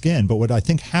help the skin, but what I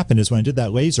think happened is when I did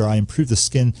that laser, I improved the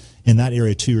skin in that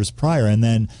area 2 years prior, and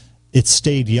then it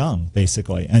stayed young,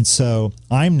 basically. And so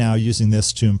I'm now using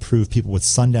this to improve people with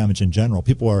sun damage in general.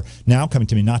 People are now coming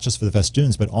to me not just for the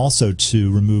Festoons, but also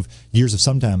to remove years of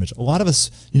sun damage. A lot of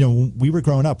us, when we were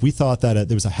growing up, we thought that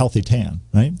there was a healthy tan,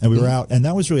 right? And we were out, and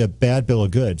that was really a bad bill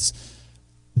of goods.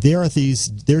 There's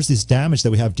this damage that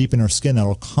we have deep in our skin that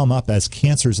will come up as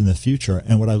cancers in the future.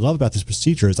 And what I love about this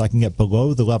procedure is I can get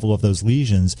below the level of those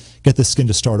lesions, get the skin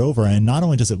to start over, and not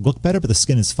only does it look better, but the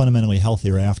skin is fundamentally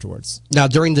healthier afterwards. Now,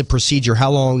 during the procedure,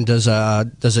 how long does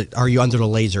it? Are you under the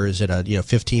laser? Is it a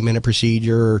 15-minute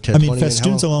procedure or 10? I mean,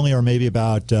 Festoons only are maybe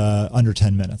about under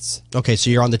 10 minutes. Okay, so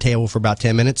you're on the table for about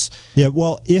 10 minutes. Yeah.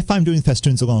 Well, if I'm doing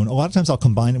Festoons alone, a lot of times I'll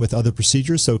combine it with other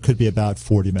procedures, so it could be about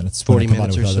 40 minutes. 40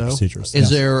 minutes or so. Procedures. Is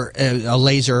there a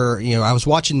laser? I was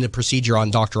watching the procedure on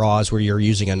Dr. Oz where you're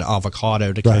using an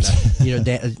avocado to kind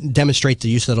of demonstrate the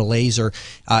use of the laser.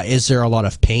 Is there a lot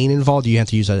of pain involved? Do you have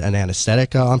to use an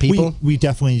anesthetic on people? We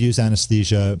definitely use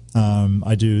anesthesia.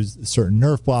 I do certain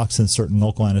nerve blocks and certain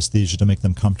local anesthesia to make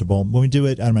them comfortable. When we do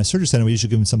it at my surgery center, we usually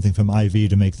give them something from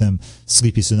IV to make them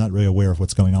sleepy, so they're not really aware of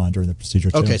what's going on during the procedure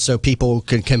too. Okay, so people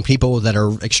can people that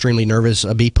are extremely nervous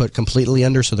be put completely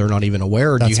under so they're not even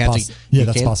aware? Or do you have to? Yeah,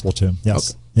 that's possible too.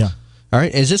 Yes. Okay. Yeah. All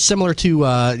right. Is this similar to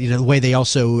the way they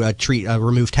also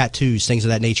remove tattoos, things of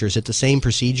that nature? Is it the same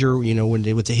procedure? When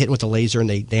they hit with the laser and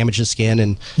they damage the skin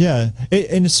and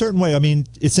in a certain way. I mean,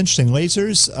 it's interesting.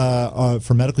 Lasers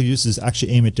for medical uses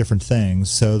actually aim at different things.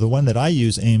 So the one that I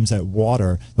use aims at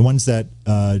water. The ones that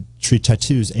treat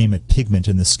tattoos aim at pigment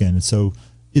in the skin. So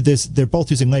they're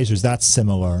both using lasers. That's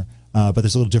similar. But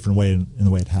there's a little different way in the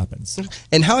way it happens.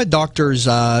 And how have doctors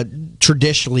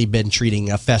traditionally been treating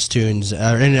Festoons?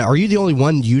 And are you the only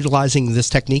one utilizing this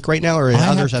technique right now, or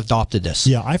others have adopted this?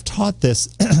 Yeah, I've taught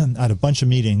this at a bunch of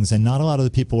meetings, and not a lot of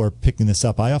the people are picking this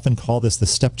up. I often call this the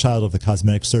stepchild of the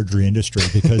cosmetic surgery industry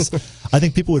because I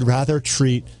think people would rather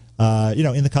treat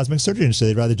in the cosmetic surgery industry,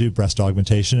 they'd rather do breast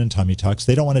augmentation and tummy tucks.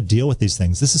 They don't want to deal with these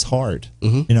things. This is hard.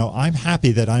 Mm-hmm. I'm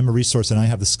happy that I'm a resource and I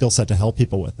have the skill set to help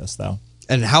people with this, though.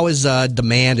 And how has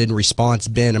demand and response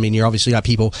been? I mean, you're obviously got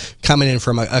people coming in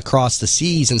from across the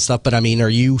seas and stuff, but I mean, are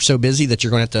you so busy that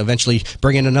you're going to have to eventually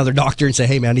bring in another doctor and say,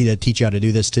 hey, man, I need to teach you how to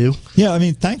do this too? Yeah, I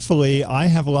mean, thankfully, I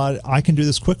can do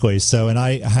this quickly. And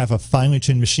I have a finely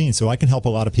tuned machine, so I can help a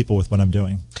lot of people with what I'm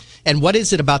doing. And what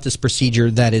is it about this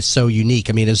procedure that is so unique?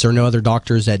 I mean, is there no other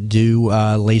doctors that do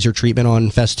laser treatment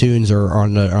on Festoons or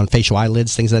on facial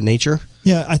eyelids, things of that nature?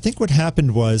 Yeah, I think what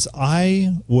happened was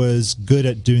I was good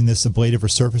at doing this ablative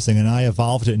resurfacing, and I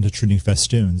evolved it into treating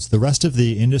Festoons. The rest of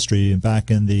the industry back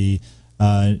in the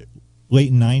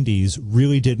late 90s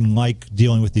really didn't like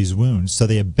dealing with these wounds, so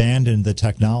they abandoned the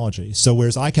technology. So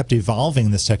whereas I kept evolving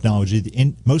this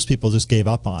technology, most people just gave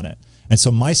up on it. And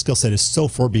so my skill set is so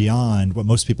far beyond what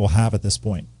most people have at this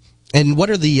point. And what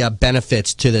are the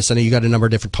benefits to this? I know you got a number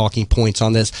of different talking points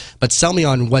on this, but sell me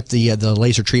on what the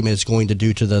laser treatment is going to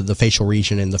do to the facial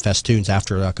region and the Festoons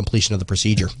after completion of the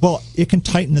procedure. Well, it can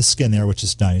tighten the skin there, which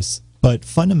is nice. But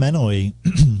fundamentally,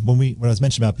 what I was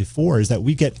mentioning about before is that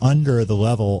we get under the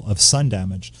level of sun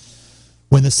damage.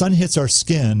 When the sun hits our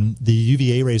skin, the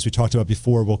UVA rays we talked about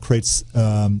before will create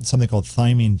something called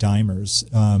thymine dimers.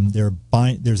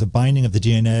 There's a binding of the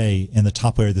DNA in the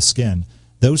top layer of the skin.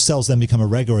 Those cells then become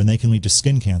irregular and they can lead to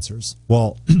skin cancers.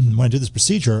 Well, when I do this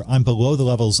procedure, I'm below the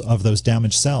levels of those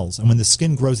damaged cells. And when the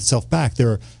skin grows itself back,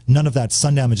 none of that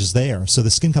sun damage is there. So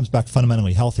the skin comes back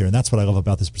fundamentally healthier. And that's what I love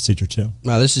about this procedure, too.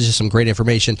 Wow, this is just some great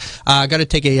information. I got to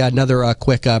take another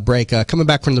quick break. Coming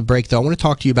back from the break, though, I want to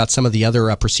talk to you about some of the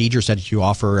other procedures that you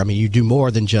offer. I mean, you do more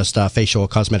than just facial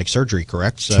cosmetic surgery,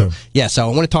 correct? So, true. Yeah, so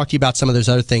I want to talk to you about some of those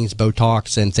other things,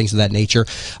 Botox and things of that nature.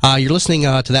 You're listening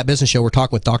to That Business Show. We're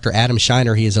talking with Dr. Adam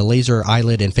Scheiner. He is a laser,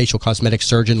 eyelid, and facial cosmetic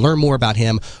surgeon. Learn more about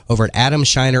him over at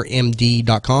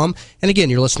adamscheinermd.com. And again,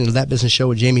 you're listening to That Business Show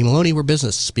with Jamie Meloni, where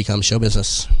business becomes show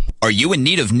business. Are you in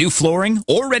need of new flooring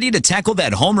or ready to tackle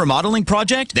that home remodeling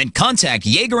project? Then contact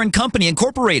Yeager & Company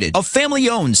Incorporated, a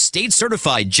family-owned,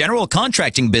 state-certified general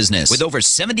contracting business with over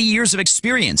 70 years of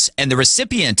experience and the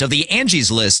recipient of the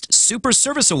Angie's List Super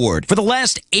Service Award for the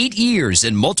last 8 years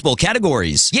in multiple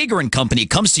categories. Yeager & Company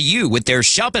comes to you with their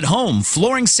shop-at-home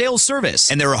flooring sales service,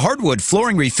 and their hardwood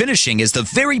flooring refinishing is the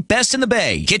very best in the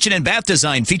Bay. Kitchen and bath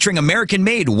design featuring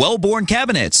American-made, well-born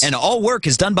cabinets, and all work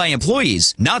is done by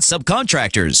employees, not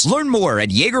subcontractors. Learn more at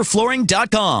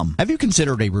YeagerFlooring.com. Have you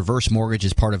considered a reverse mortgage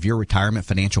as part of your retirement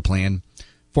financial plan?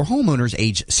 For homeowners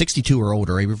age 62 or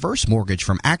older, a reverse mortgage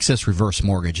from Access Reverse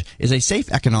Mortgage is a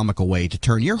safe, economical way to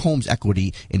turn your home's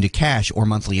equity into cash or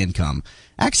monthly income.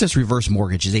 Access Reverse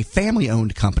Mortgage is a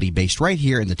family-owned company based right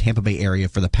here in the Tampa Bay area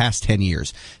for the past 10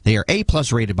 years. They are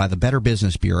A-plus rated by the Better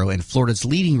Business Bureau and Florida's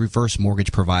leading reverse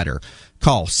mortgage provider.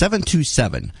 Call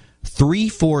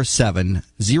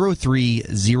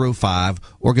 727-347-0305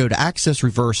 or go to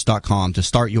accessreverse.com to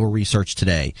start your research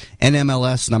today.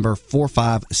 NMLS number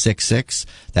 4566.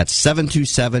 That's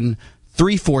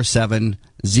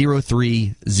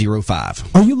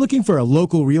 727-347-0305. Are you looking for a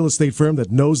local real estate firm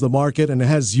that knows the market and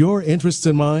has your interests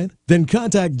in mind? Then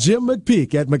contact Jim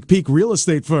McPeak at McPeak Real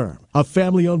Estate Firm, a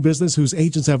family-owned business whose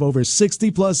agents have over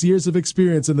 60-plus years of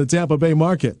experience in the Tampa Bay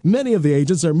market. Many of the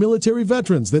agents are military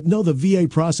veterans that know the VA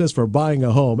process for buying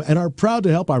a home and are proud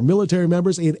to help our military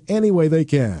members in any way they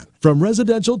can. From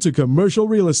residential to commercial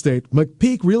real estate,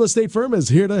 McPeak Real Estate Firm is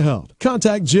here to help.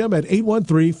 Contact Jim at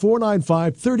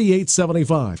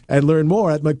 813-495-3875 and learn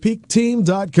more at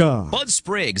McPeakTeam.com. Bud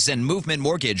Spriggs and Movement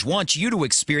Mortgage want you to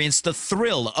experience the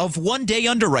thrill of one-day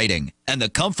underwriting and the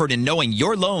comfort in knowing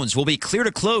your loans will be clear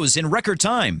to close in record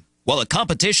time. While the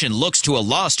competition looks to a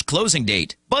lost closing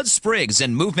date, Bud Spriggs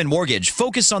and Movement Mortgage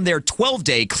focus on their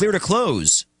 12-day clear to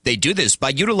close. They do this by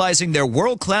utilizing their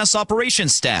world-class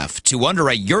operations staff to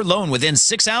underwrite your loan within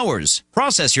 6 hours,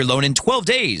 process your loan in 12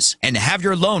 days, and have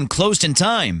your loan closed in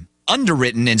time.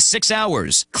 Underwritten in 6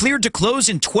 hours, cleared to close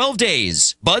in 12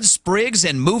 days. Bud Spriggs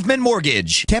and Movement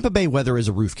Mortgage. Tampa Bay weather is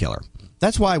a roof killer.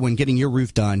 That's why when getting your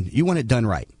roof done, you want it done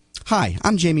right. Hi,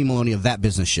 I'm Jamie Meloni of That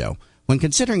Business Show. When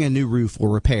considering a new roof or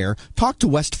repair, talk to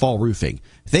Westfall Roofing.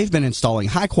 They've been installing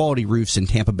high-quality roofs in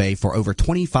Tampa Bay for over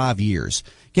 25 years.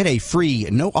 Get a free,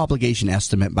 no-obligation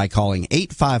estimate by calling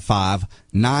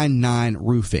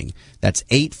 855-99-ROOFING. That's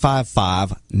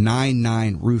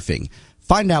 855-99-ROOFING.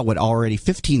 Find out what already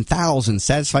 15,000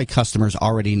 satisfied customers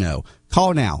already know.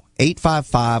 Call now,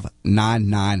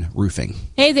 855-99-ROOFING.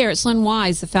 Hey there, it's Lynn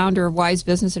Wise, the founder of Wise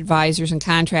Business Advisors and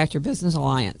Contractor Business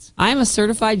Alliance. I am a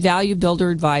certified value builder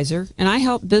advisor, and I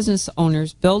help business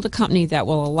owners build a company that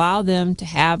will allow them to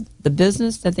have the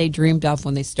business that they dreamed of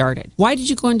when they started. Why did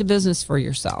you go into business for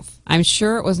yourself? I'm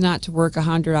sure it was not to work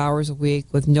 100 hours a week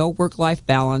with no work-life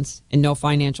balance and no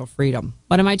financial freedom.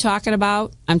 What am I talking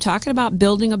about? I'm talking about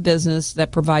building a business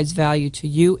that provides value to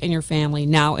you and your family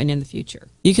now and in the future.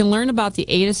 You can learn about the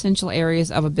 8 essential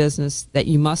areas of a business that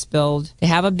you must build to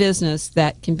have a business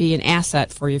that can be an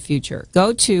asset for your future.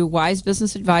 Go to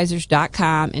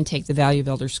wisebusinessadvisors.com and take the Value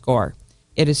Builder score.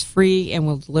 It is free and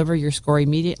will deliver your score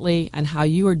immediately on how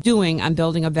you are doing on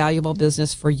building a valuable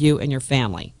business for you and your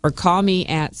family. Or call me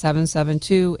at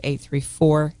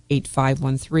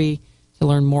 772-834-8513 to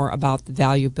learn more about the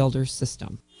Value Builder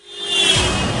system.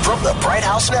 From the Bright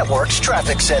House Network's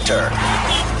Traffic Center.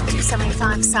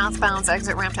 275 southbound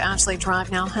exit ramp to Ashley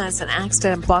Drive now has an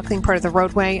accident blocking part of the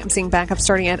roadway. I'm seeing backup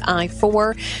starting at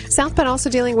I-4. Southbound also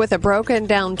dealing with a broken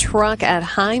down truck at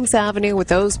Himes Avenue with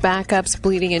those backups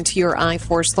bleeding into your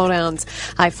I-4 slowdowns.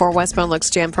 I-4 westbound looks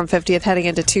jammed from 50th heading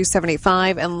into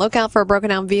 275. And look out for a broken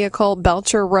down vehicle,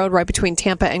 Belcher Road right between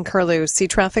Tampa and Curlew. See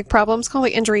traffic problems? Call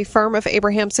the injury firm of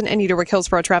Abrahamson and Utica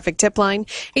Hillsborough traffic tip line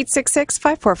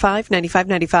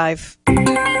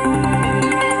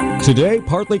 866-545-9595. Today,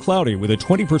 partly cloudy with a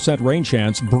 20% rain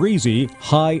chance, breezy,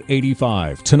 high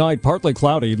 85. Tonight, partly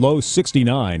cloudy, low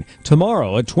 69.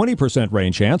 Tomorrow, a 20%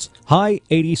 rain chance, high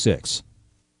 86.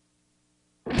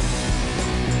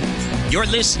 You're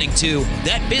listening to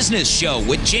That Business Show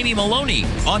with Jamie Meloni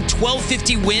on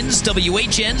 1250 Wins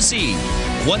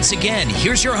WHNZ. Once again,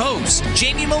 here's your host,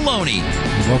 Jamie Meloni.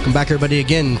 Welcome back, everybody,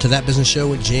 again to That Business Show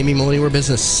with Jamie Meloni, where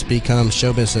business becomes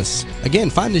show business. Again,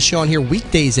 find this show on here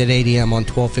weekdays at 8 a.m. on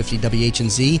 1250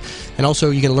 WHNZ. And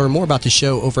also, you can learn more about the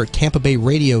show over at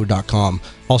TampaBayRadio.com.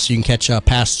 Also, you can catch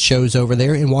past shows over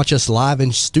there and watch us live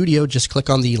in studio. Just click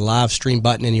on the live stream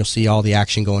button and you'll see all the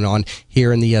action going on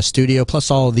here in the studio, plus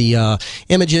all the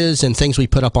images and things we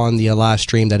put up on the live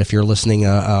stream that if you're listening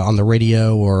on the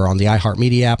radio or on the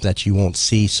iHeartMedia app that you won't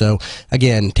see. So,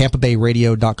 again,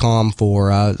 TampaBayRadio.com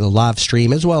for the live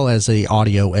stream as well as the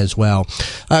audio as well.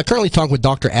 Currently talking with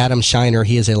Dr. Adam Scheiner.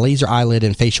 He is a laser eyelid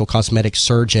and facial cosmetic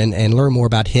surgeon, and learn more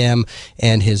about him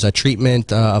and his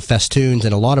treatment of Festoons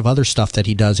and a lot of other stuff that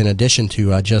he does in addition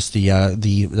to just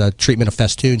the treatment of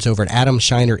Festoons over at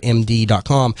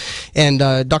AdamScheinerMD.com. And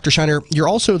Dr. Scheiner, you're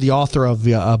also the author of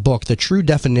a book, The True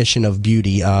Definition of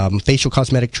Beauty, Facial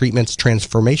Cosmetic Treatments,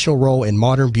 Transformational Role in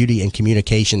Modern Beauty and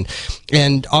Communication.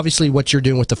 And obviously what you're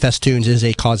doing with the Festoons is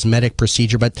a cosmetic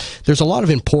procedure, but there's a lot of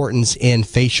importance in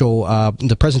facial,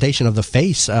 the presentation of the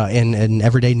face and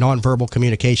everyday nonverbal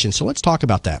communication. So let's talk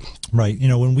about that. Right.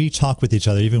 When we talk with each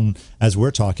other, even as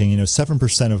we're talking,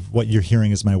 7% of what you're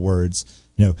hearing is my words.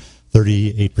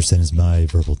 38% is my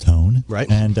verbal tone. Right.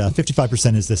 And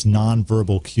 55% is this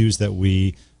nonverbal cues that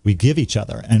we give each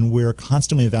other, and we're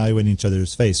constantly evaluating each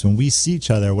other's face. When we see each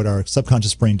other, what our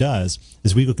subconscious brain does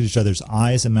is we look at each other's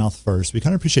eyes and mouth first. We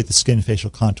kind of appreciate the skin and facial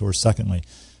contours secondly.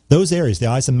 Those areas, the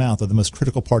eyes and mouth, are the most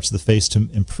critical parts of the face to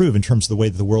improve in terms of the way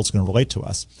that the world's going to relate to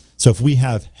us. So if we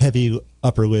have heavy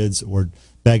upper lids or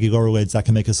baggy lower lids, that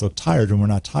can make us look tired when we're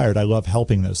not tired. I love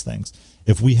helping those things.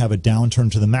 If we have a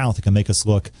downturn to the mouth, it can make us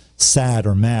look sad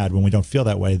or mad when we don't feel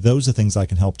that way. Those are things I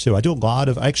can help too.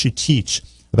 I actually teach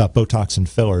about Botox and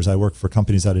fillers. I work for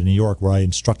companies out of New York where I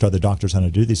instruct other doctors how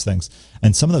to do these things.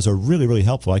 And some of those are really, really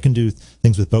helpful. I can do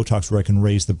things with Botox where I can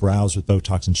raise the brows with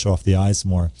Botox and show off the eyes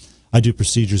more. I do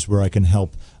procedures where I can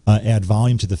help add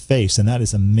volume to the face, and that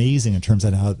is amazing in terms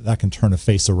of how that can turn a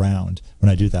face around when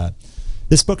I do that.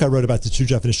 This book I wrote about the true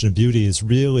definition of beauty is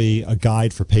really a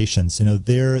guide for patients.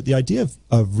 The idea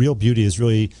of real beauty is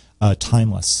really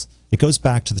timeless. It goes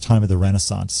back to the time of the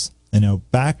Renaissance.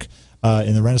 Back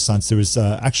in the Renaissance, there was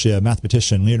actually a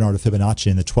mathematician, Leonardo Fibonacci,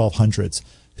 in the 1200s,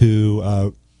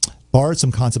 who borrowed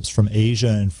some concepts from Asia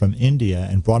and from India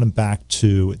and brought them back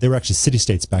to, they were actually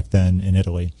city-states back then in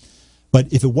Italy.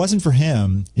 But if it wasn't for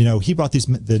him, he brought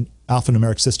the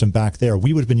alphanumeric system back there,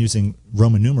 we would have been using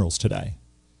Roman numerals today.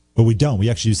 But we don't. We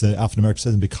actually use the alphanumeric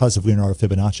system because of Leonardo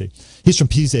Fibonacci. He's from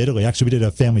Pisa, Italy. Actually, we did a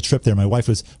family trip there. My wife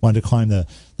wanted to climb the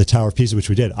Tower of Pisa, which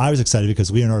we did. I was excited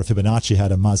because Leonardo Fibonacci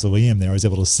had a mausoleum there. I was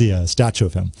able to see a statue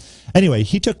of him. Anyway,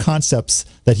 he took concepts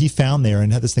that he found there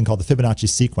and had this thing called the Fibonacci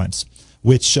sequence,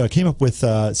 which came up with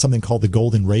something called the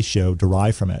golden ratio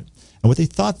derived from it. And what they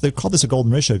called this a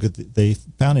golden ratio because they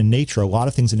found in nature, a lot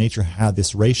of things in nature had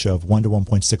this ratio of 1 to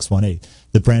 1.618.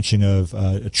 The branching of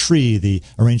a tree, the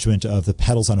arrangement of the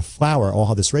petals on a flower, all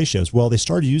have this ratios. Well, they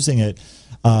started using it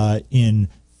in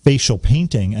facial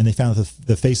painting, and they found that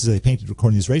the faces they painted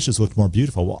according to these ratios looked more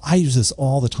beautiful. Well, I use this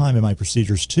all the time in my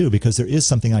procedures too because there is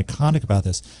something iconic about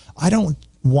this. I don't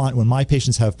want, when my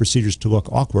patients have procedures, to look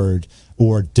awkward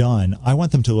or done. I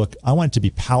want it to be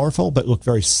powerful but look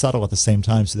very subtle at the same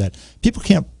time so that people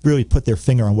can't really put their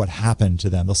finger on what happened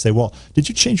to them. They'll say, well, did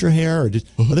you change your hair, or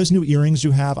are those new earrings you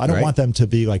have? I don't want them to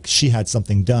be like she had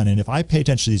something done. And if I pay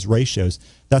attention to these ratios,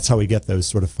 that's how we get those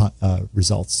sort of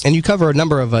results. And you cover a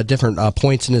number of different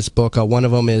points in this book. One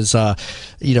of them is, how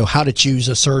to choose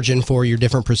a surgeon for your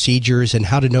different procedures and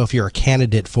how to know if you're a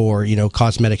candidate for,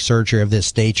 cosmetic surgery of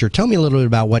this nature. Tell me a little bit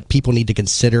about what people need to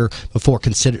consider before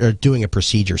doing a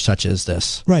procedure such as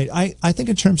this. Right. I think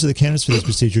in terms of the candidates for these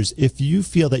procedures, if you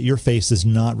feel that your face is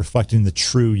not reflecting the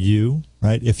true you,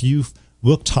 right? If you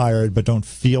look tired but don't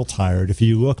feel tired, if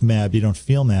you look mad but you don't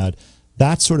feel mad,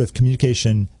 that sort of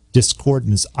communication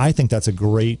discordance, I think that's a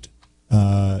great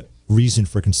reason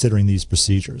for considering these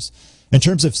procedures. In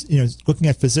terms of looking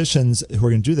at physicians who are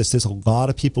going to do this, there's a lot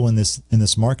of people in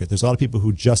this market. There's a lot of people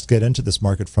who just get into this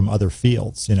market from other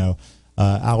fields.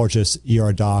 Allergists,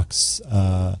 ER docs,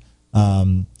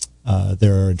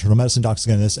 there are internal medicine docs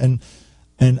again.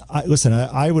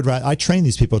 I train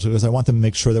these people because I want them to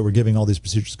make sure that we're giving all these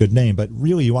procedures a good name. But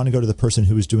really, you want to go to the person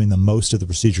who is doing the most of the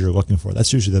procedure you're looking for.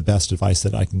 That's usually the best advice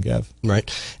that I can give. Right.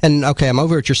 And okay, I'm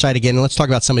over at your site again, and let's talk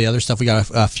about some of the other stuff. We got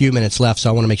a few minutes left,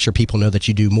 so I want to make sure people know that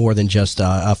you do more than just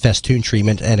a Festoon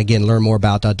treatment. And again, learn more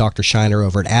about Dr. Scheiner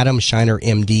over at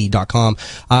AdamScheinerMD.com.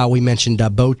 We mentioned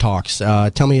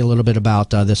Botox. Tell me a little bit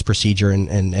about this procedure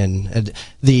and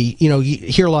the you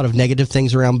hear a lot of negative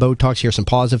things around Botox. Hear some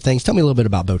positive things. Tell me a little bit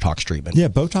about Botox treatment. Yeah,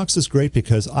 Botox is great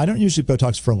because I don't usually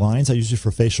Botox for lines. I use it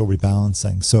for facial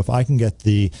rebalancing. So if I can get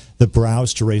the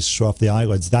brows to show off the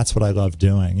eyelids, that's what I love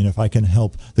doing. If I can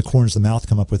help the corners of the mouth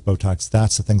come up with Botox,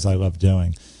 that's the things I love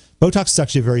doing. Botox is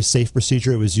actually a very safe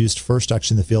procedure. It was used first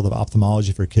actually in the field of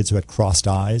ophthalmology for kids who had crossed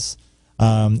eyes.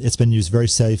 It's been used very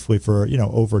safely for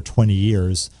over 20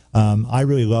 years. I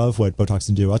really love what Botox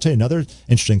can do. I'll tell you another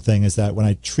interesting thing is that when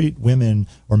I treat women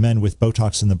or men with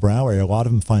Botox in the brow area, a lot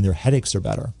of them find their headaches are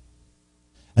better.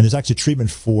 And there's actually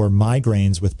treatment for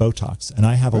migraines with Botox. And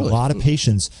I have a lot of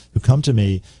patients who come to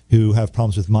me who have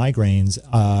problems with migraines,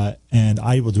 and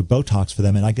I will do Botox for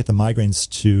them, and I get the migraines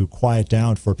to quiet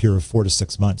down for a period of 4 to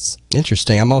 6 months.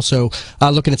 Interesting. I'm also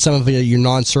looking at some of your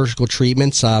non-surgical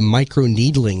treatments,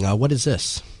 microneedling. What is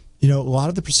this? You know, a lot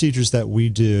of the procedures that we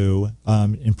do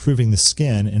improving the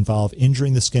skin involve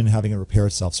injuring the skin and having it repair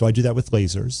itself. So I do that with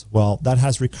lasers. Well, that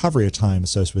has recovery time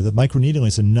associated with it. Microneedling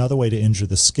is another way to injure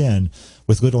the skin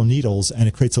with little needles, and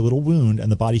it creates a little wound,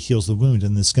 and the body heals the wound,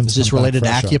 and the skin. Is this related to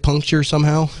acupuncture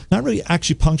somehow? Not really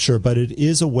acupuncture, but it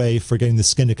is a way for getting the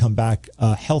skin to come back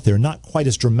healthier. Not quite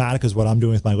as dramatic as what I'm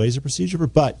doing with my laser procedure,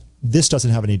 but this doesn't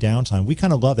have any downtime. We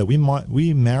kind of love that.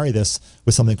 We marry this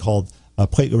with something called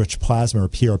platelet-rich plasma, or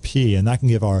PRP, and that can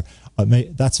give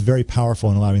that's very powerful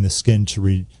in allowing the skin to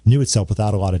renew itself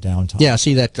without a lot of downtime. Yeah,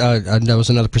 see that that was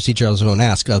another procedure I was going to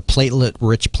ask.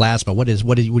 Platelet-rich plasma. What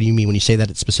do you mean when you say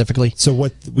that specifically? So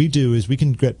what we do is we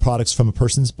can get products from a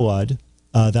person's blood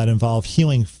that involve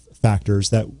healing factors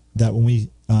that when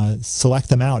we select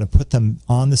them out and put them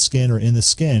on the skin or in the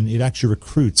skin, it actually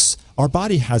recruits. Our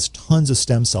body has tons of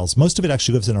stem cells. Most of it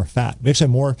actually lives in our fat. We actually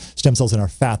have more stem cells in our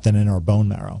fat than in our bone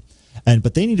marrow.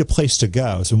 But they need a place to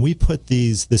go. So when we put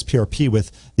this PRP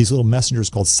with these little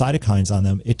messengers called cytokines on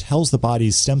them, it tells the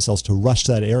body's stem cells to rush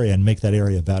to that area and make that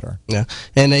area better. Yeah.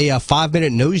 And a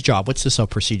 5-minute nose job. What's this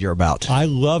procedure about? I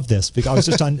love this because I was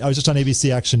just on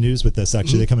ABC Action News with this.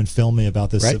 Actually, they come and film me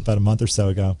about this about a month or so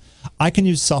ago. I can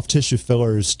use soft tissue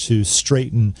fillers to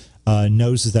straighten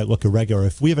noses that look irregular.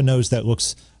 If we have a nose that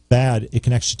looks bad, it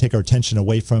can actually take our attention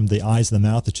away from the eyes and the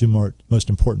mouth, the two most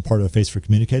important part of the face for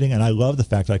communicating. And I love the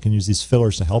fact that I can use these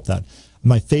fillers to help that.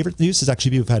 My favorite use is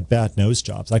actually people who've had bad nose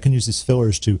jobs. I can use these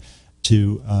fillers to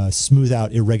smooth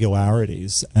out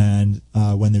irregularities, and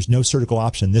when there's no surgical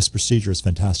option, this procedure is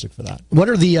fantastic for that. What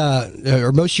are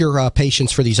are most of your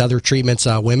patients for these other treatments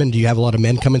women? Do you have a lot of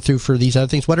men coming through for these other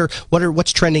things?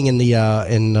 What's trending in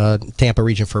the Tampa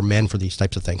region for men for these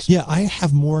types of things? Yeah, I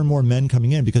have more and more men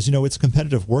coming in because it's a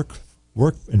competitive work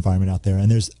environment out there,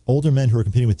 and there's older men who are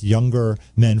competing with younger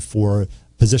men for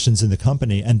positions in the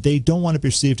company, and they don't want to be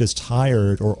perceived as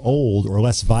tired or old or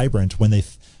less vibrant when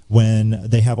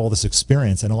they have all this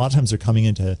experience, and a lot of times they're coming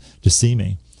in to see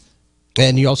me.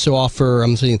 And you also offer,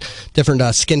 I'm seeing different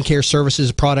skincare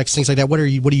services, products, things like that. What do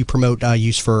you promote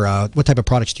use for? What type of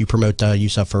products do you promote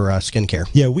use of for skincare?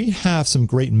 Yeah, we have some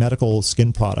great medical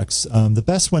skin products. The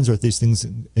best ones are these things,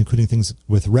 including things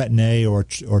with retin-A or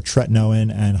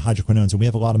tretinoin and hydroquinones. And we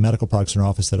have a lot of medical products in our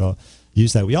office that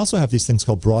use that. We also have these things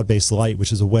called broad-based light,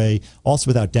 which is a way, also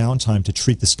without downtime, to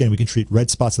treat the skin. We can treat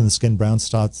red spots on the skin, brown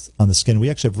spots on the skin. We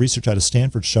actually have research out of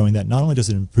Stanford showing that not only does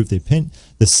it improve the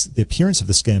appearance of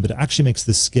the skin, but it actually makes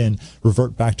the skin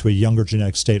revert back to a younger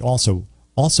genetic state also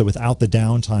without the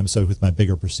downtime, so with my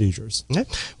bigger procedures. Okay.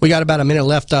 We got about a minute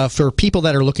left. For people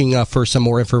that are looking for some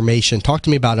more information, talk to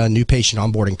me about a new patient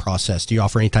onboarding process. Do you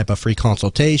offer any type of free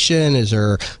consultation?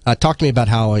 Talk to me about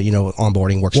how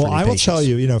onboarding works for new patients. Well, I will tell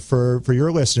you, for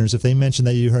your listeners, if they mention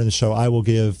that you heard the show, I will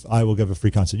give a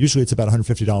free consult. Usually it's about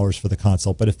 $150 for the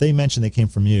consult, but if they mention they came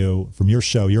from your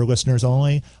show, your listeners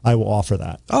only, I will offer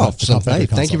that. Oh,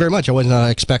 thank you very much. I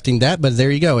wasn't expecting that, but there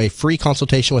you go. A free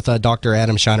consultation with Dr.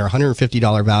 Adam Scheiner, $150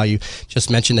 value. Just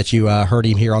mentioned that you heard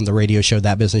him here on the radio show,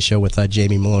 That Business Show, with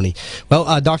Jamie Meloni.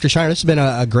 Well, Dr. Scheiner, this has been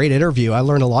a great interview. I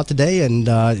learned a lot today, and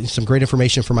some great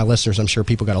information for my listeners. I'm sure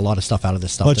people got a lot of stuff out of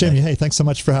this stuff. Well, Jamie, hey, thanks so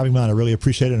much for having me on. I really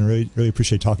appreciate it, and really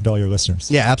appreciate talking to all your listeners.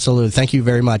 Yeah, absolutely. Thank you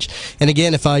very much. And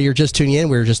again, if you're just tuning in,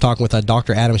 we were just talking with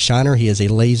Dr. Adam Scheiner. He is a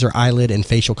laser, eyelid, and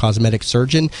facial cosmetic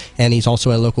surgeon, and he's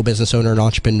also a local business owner and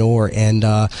entrepreneur, and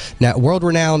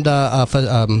world-renowned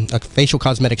facial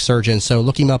cosmetic surgeon. So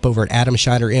look him up over at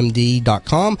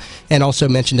AdamScheinerMD.com, and also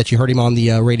mention that you heard him on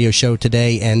the radio show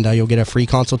today, and you'll get a free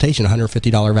consultation,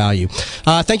 $150 value.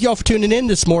 Thank you all for tuning in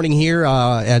this morning here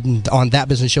on That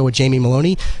Business Show with Jamie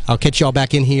Meloni. I'll catch you all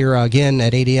back in here again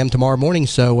at 8 a.m. tomorrow morning,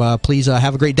 so please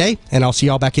have a great day, and I'll see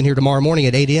you all back in here tomorrow morning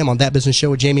at 8 a.m. on That Business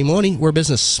Show with Jamie Meloni, where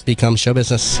business becomes show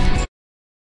business.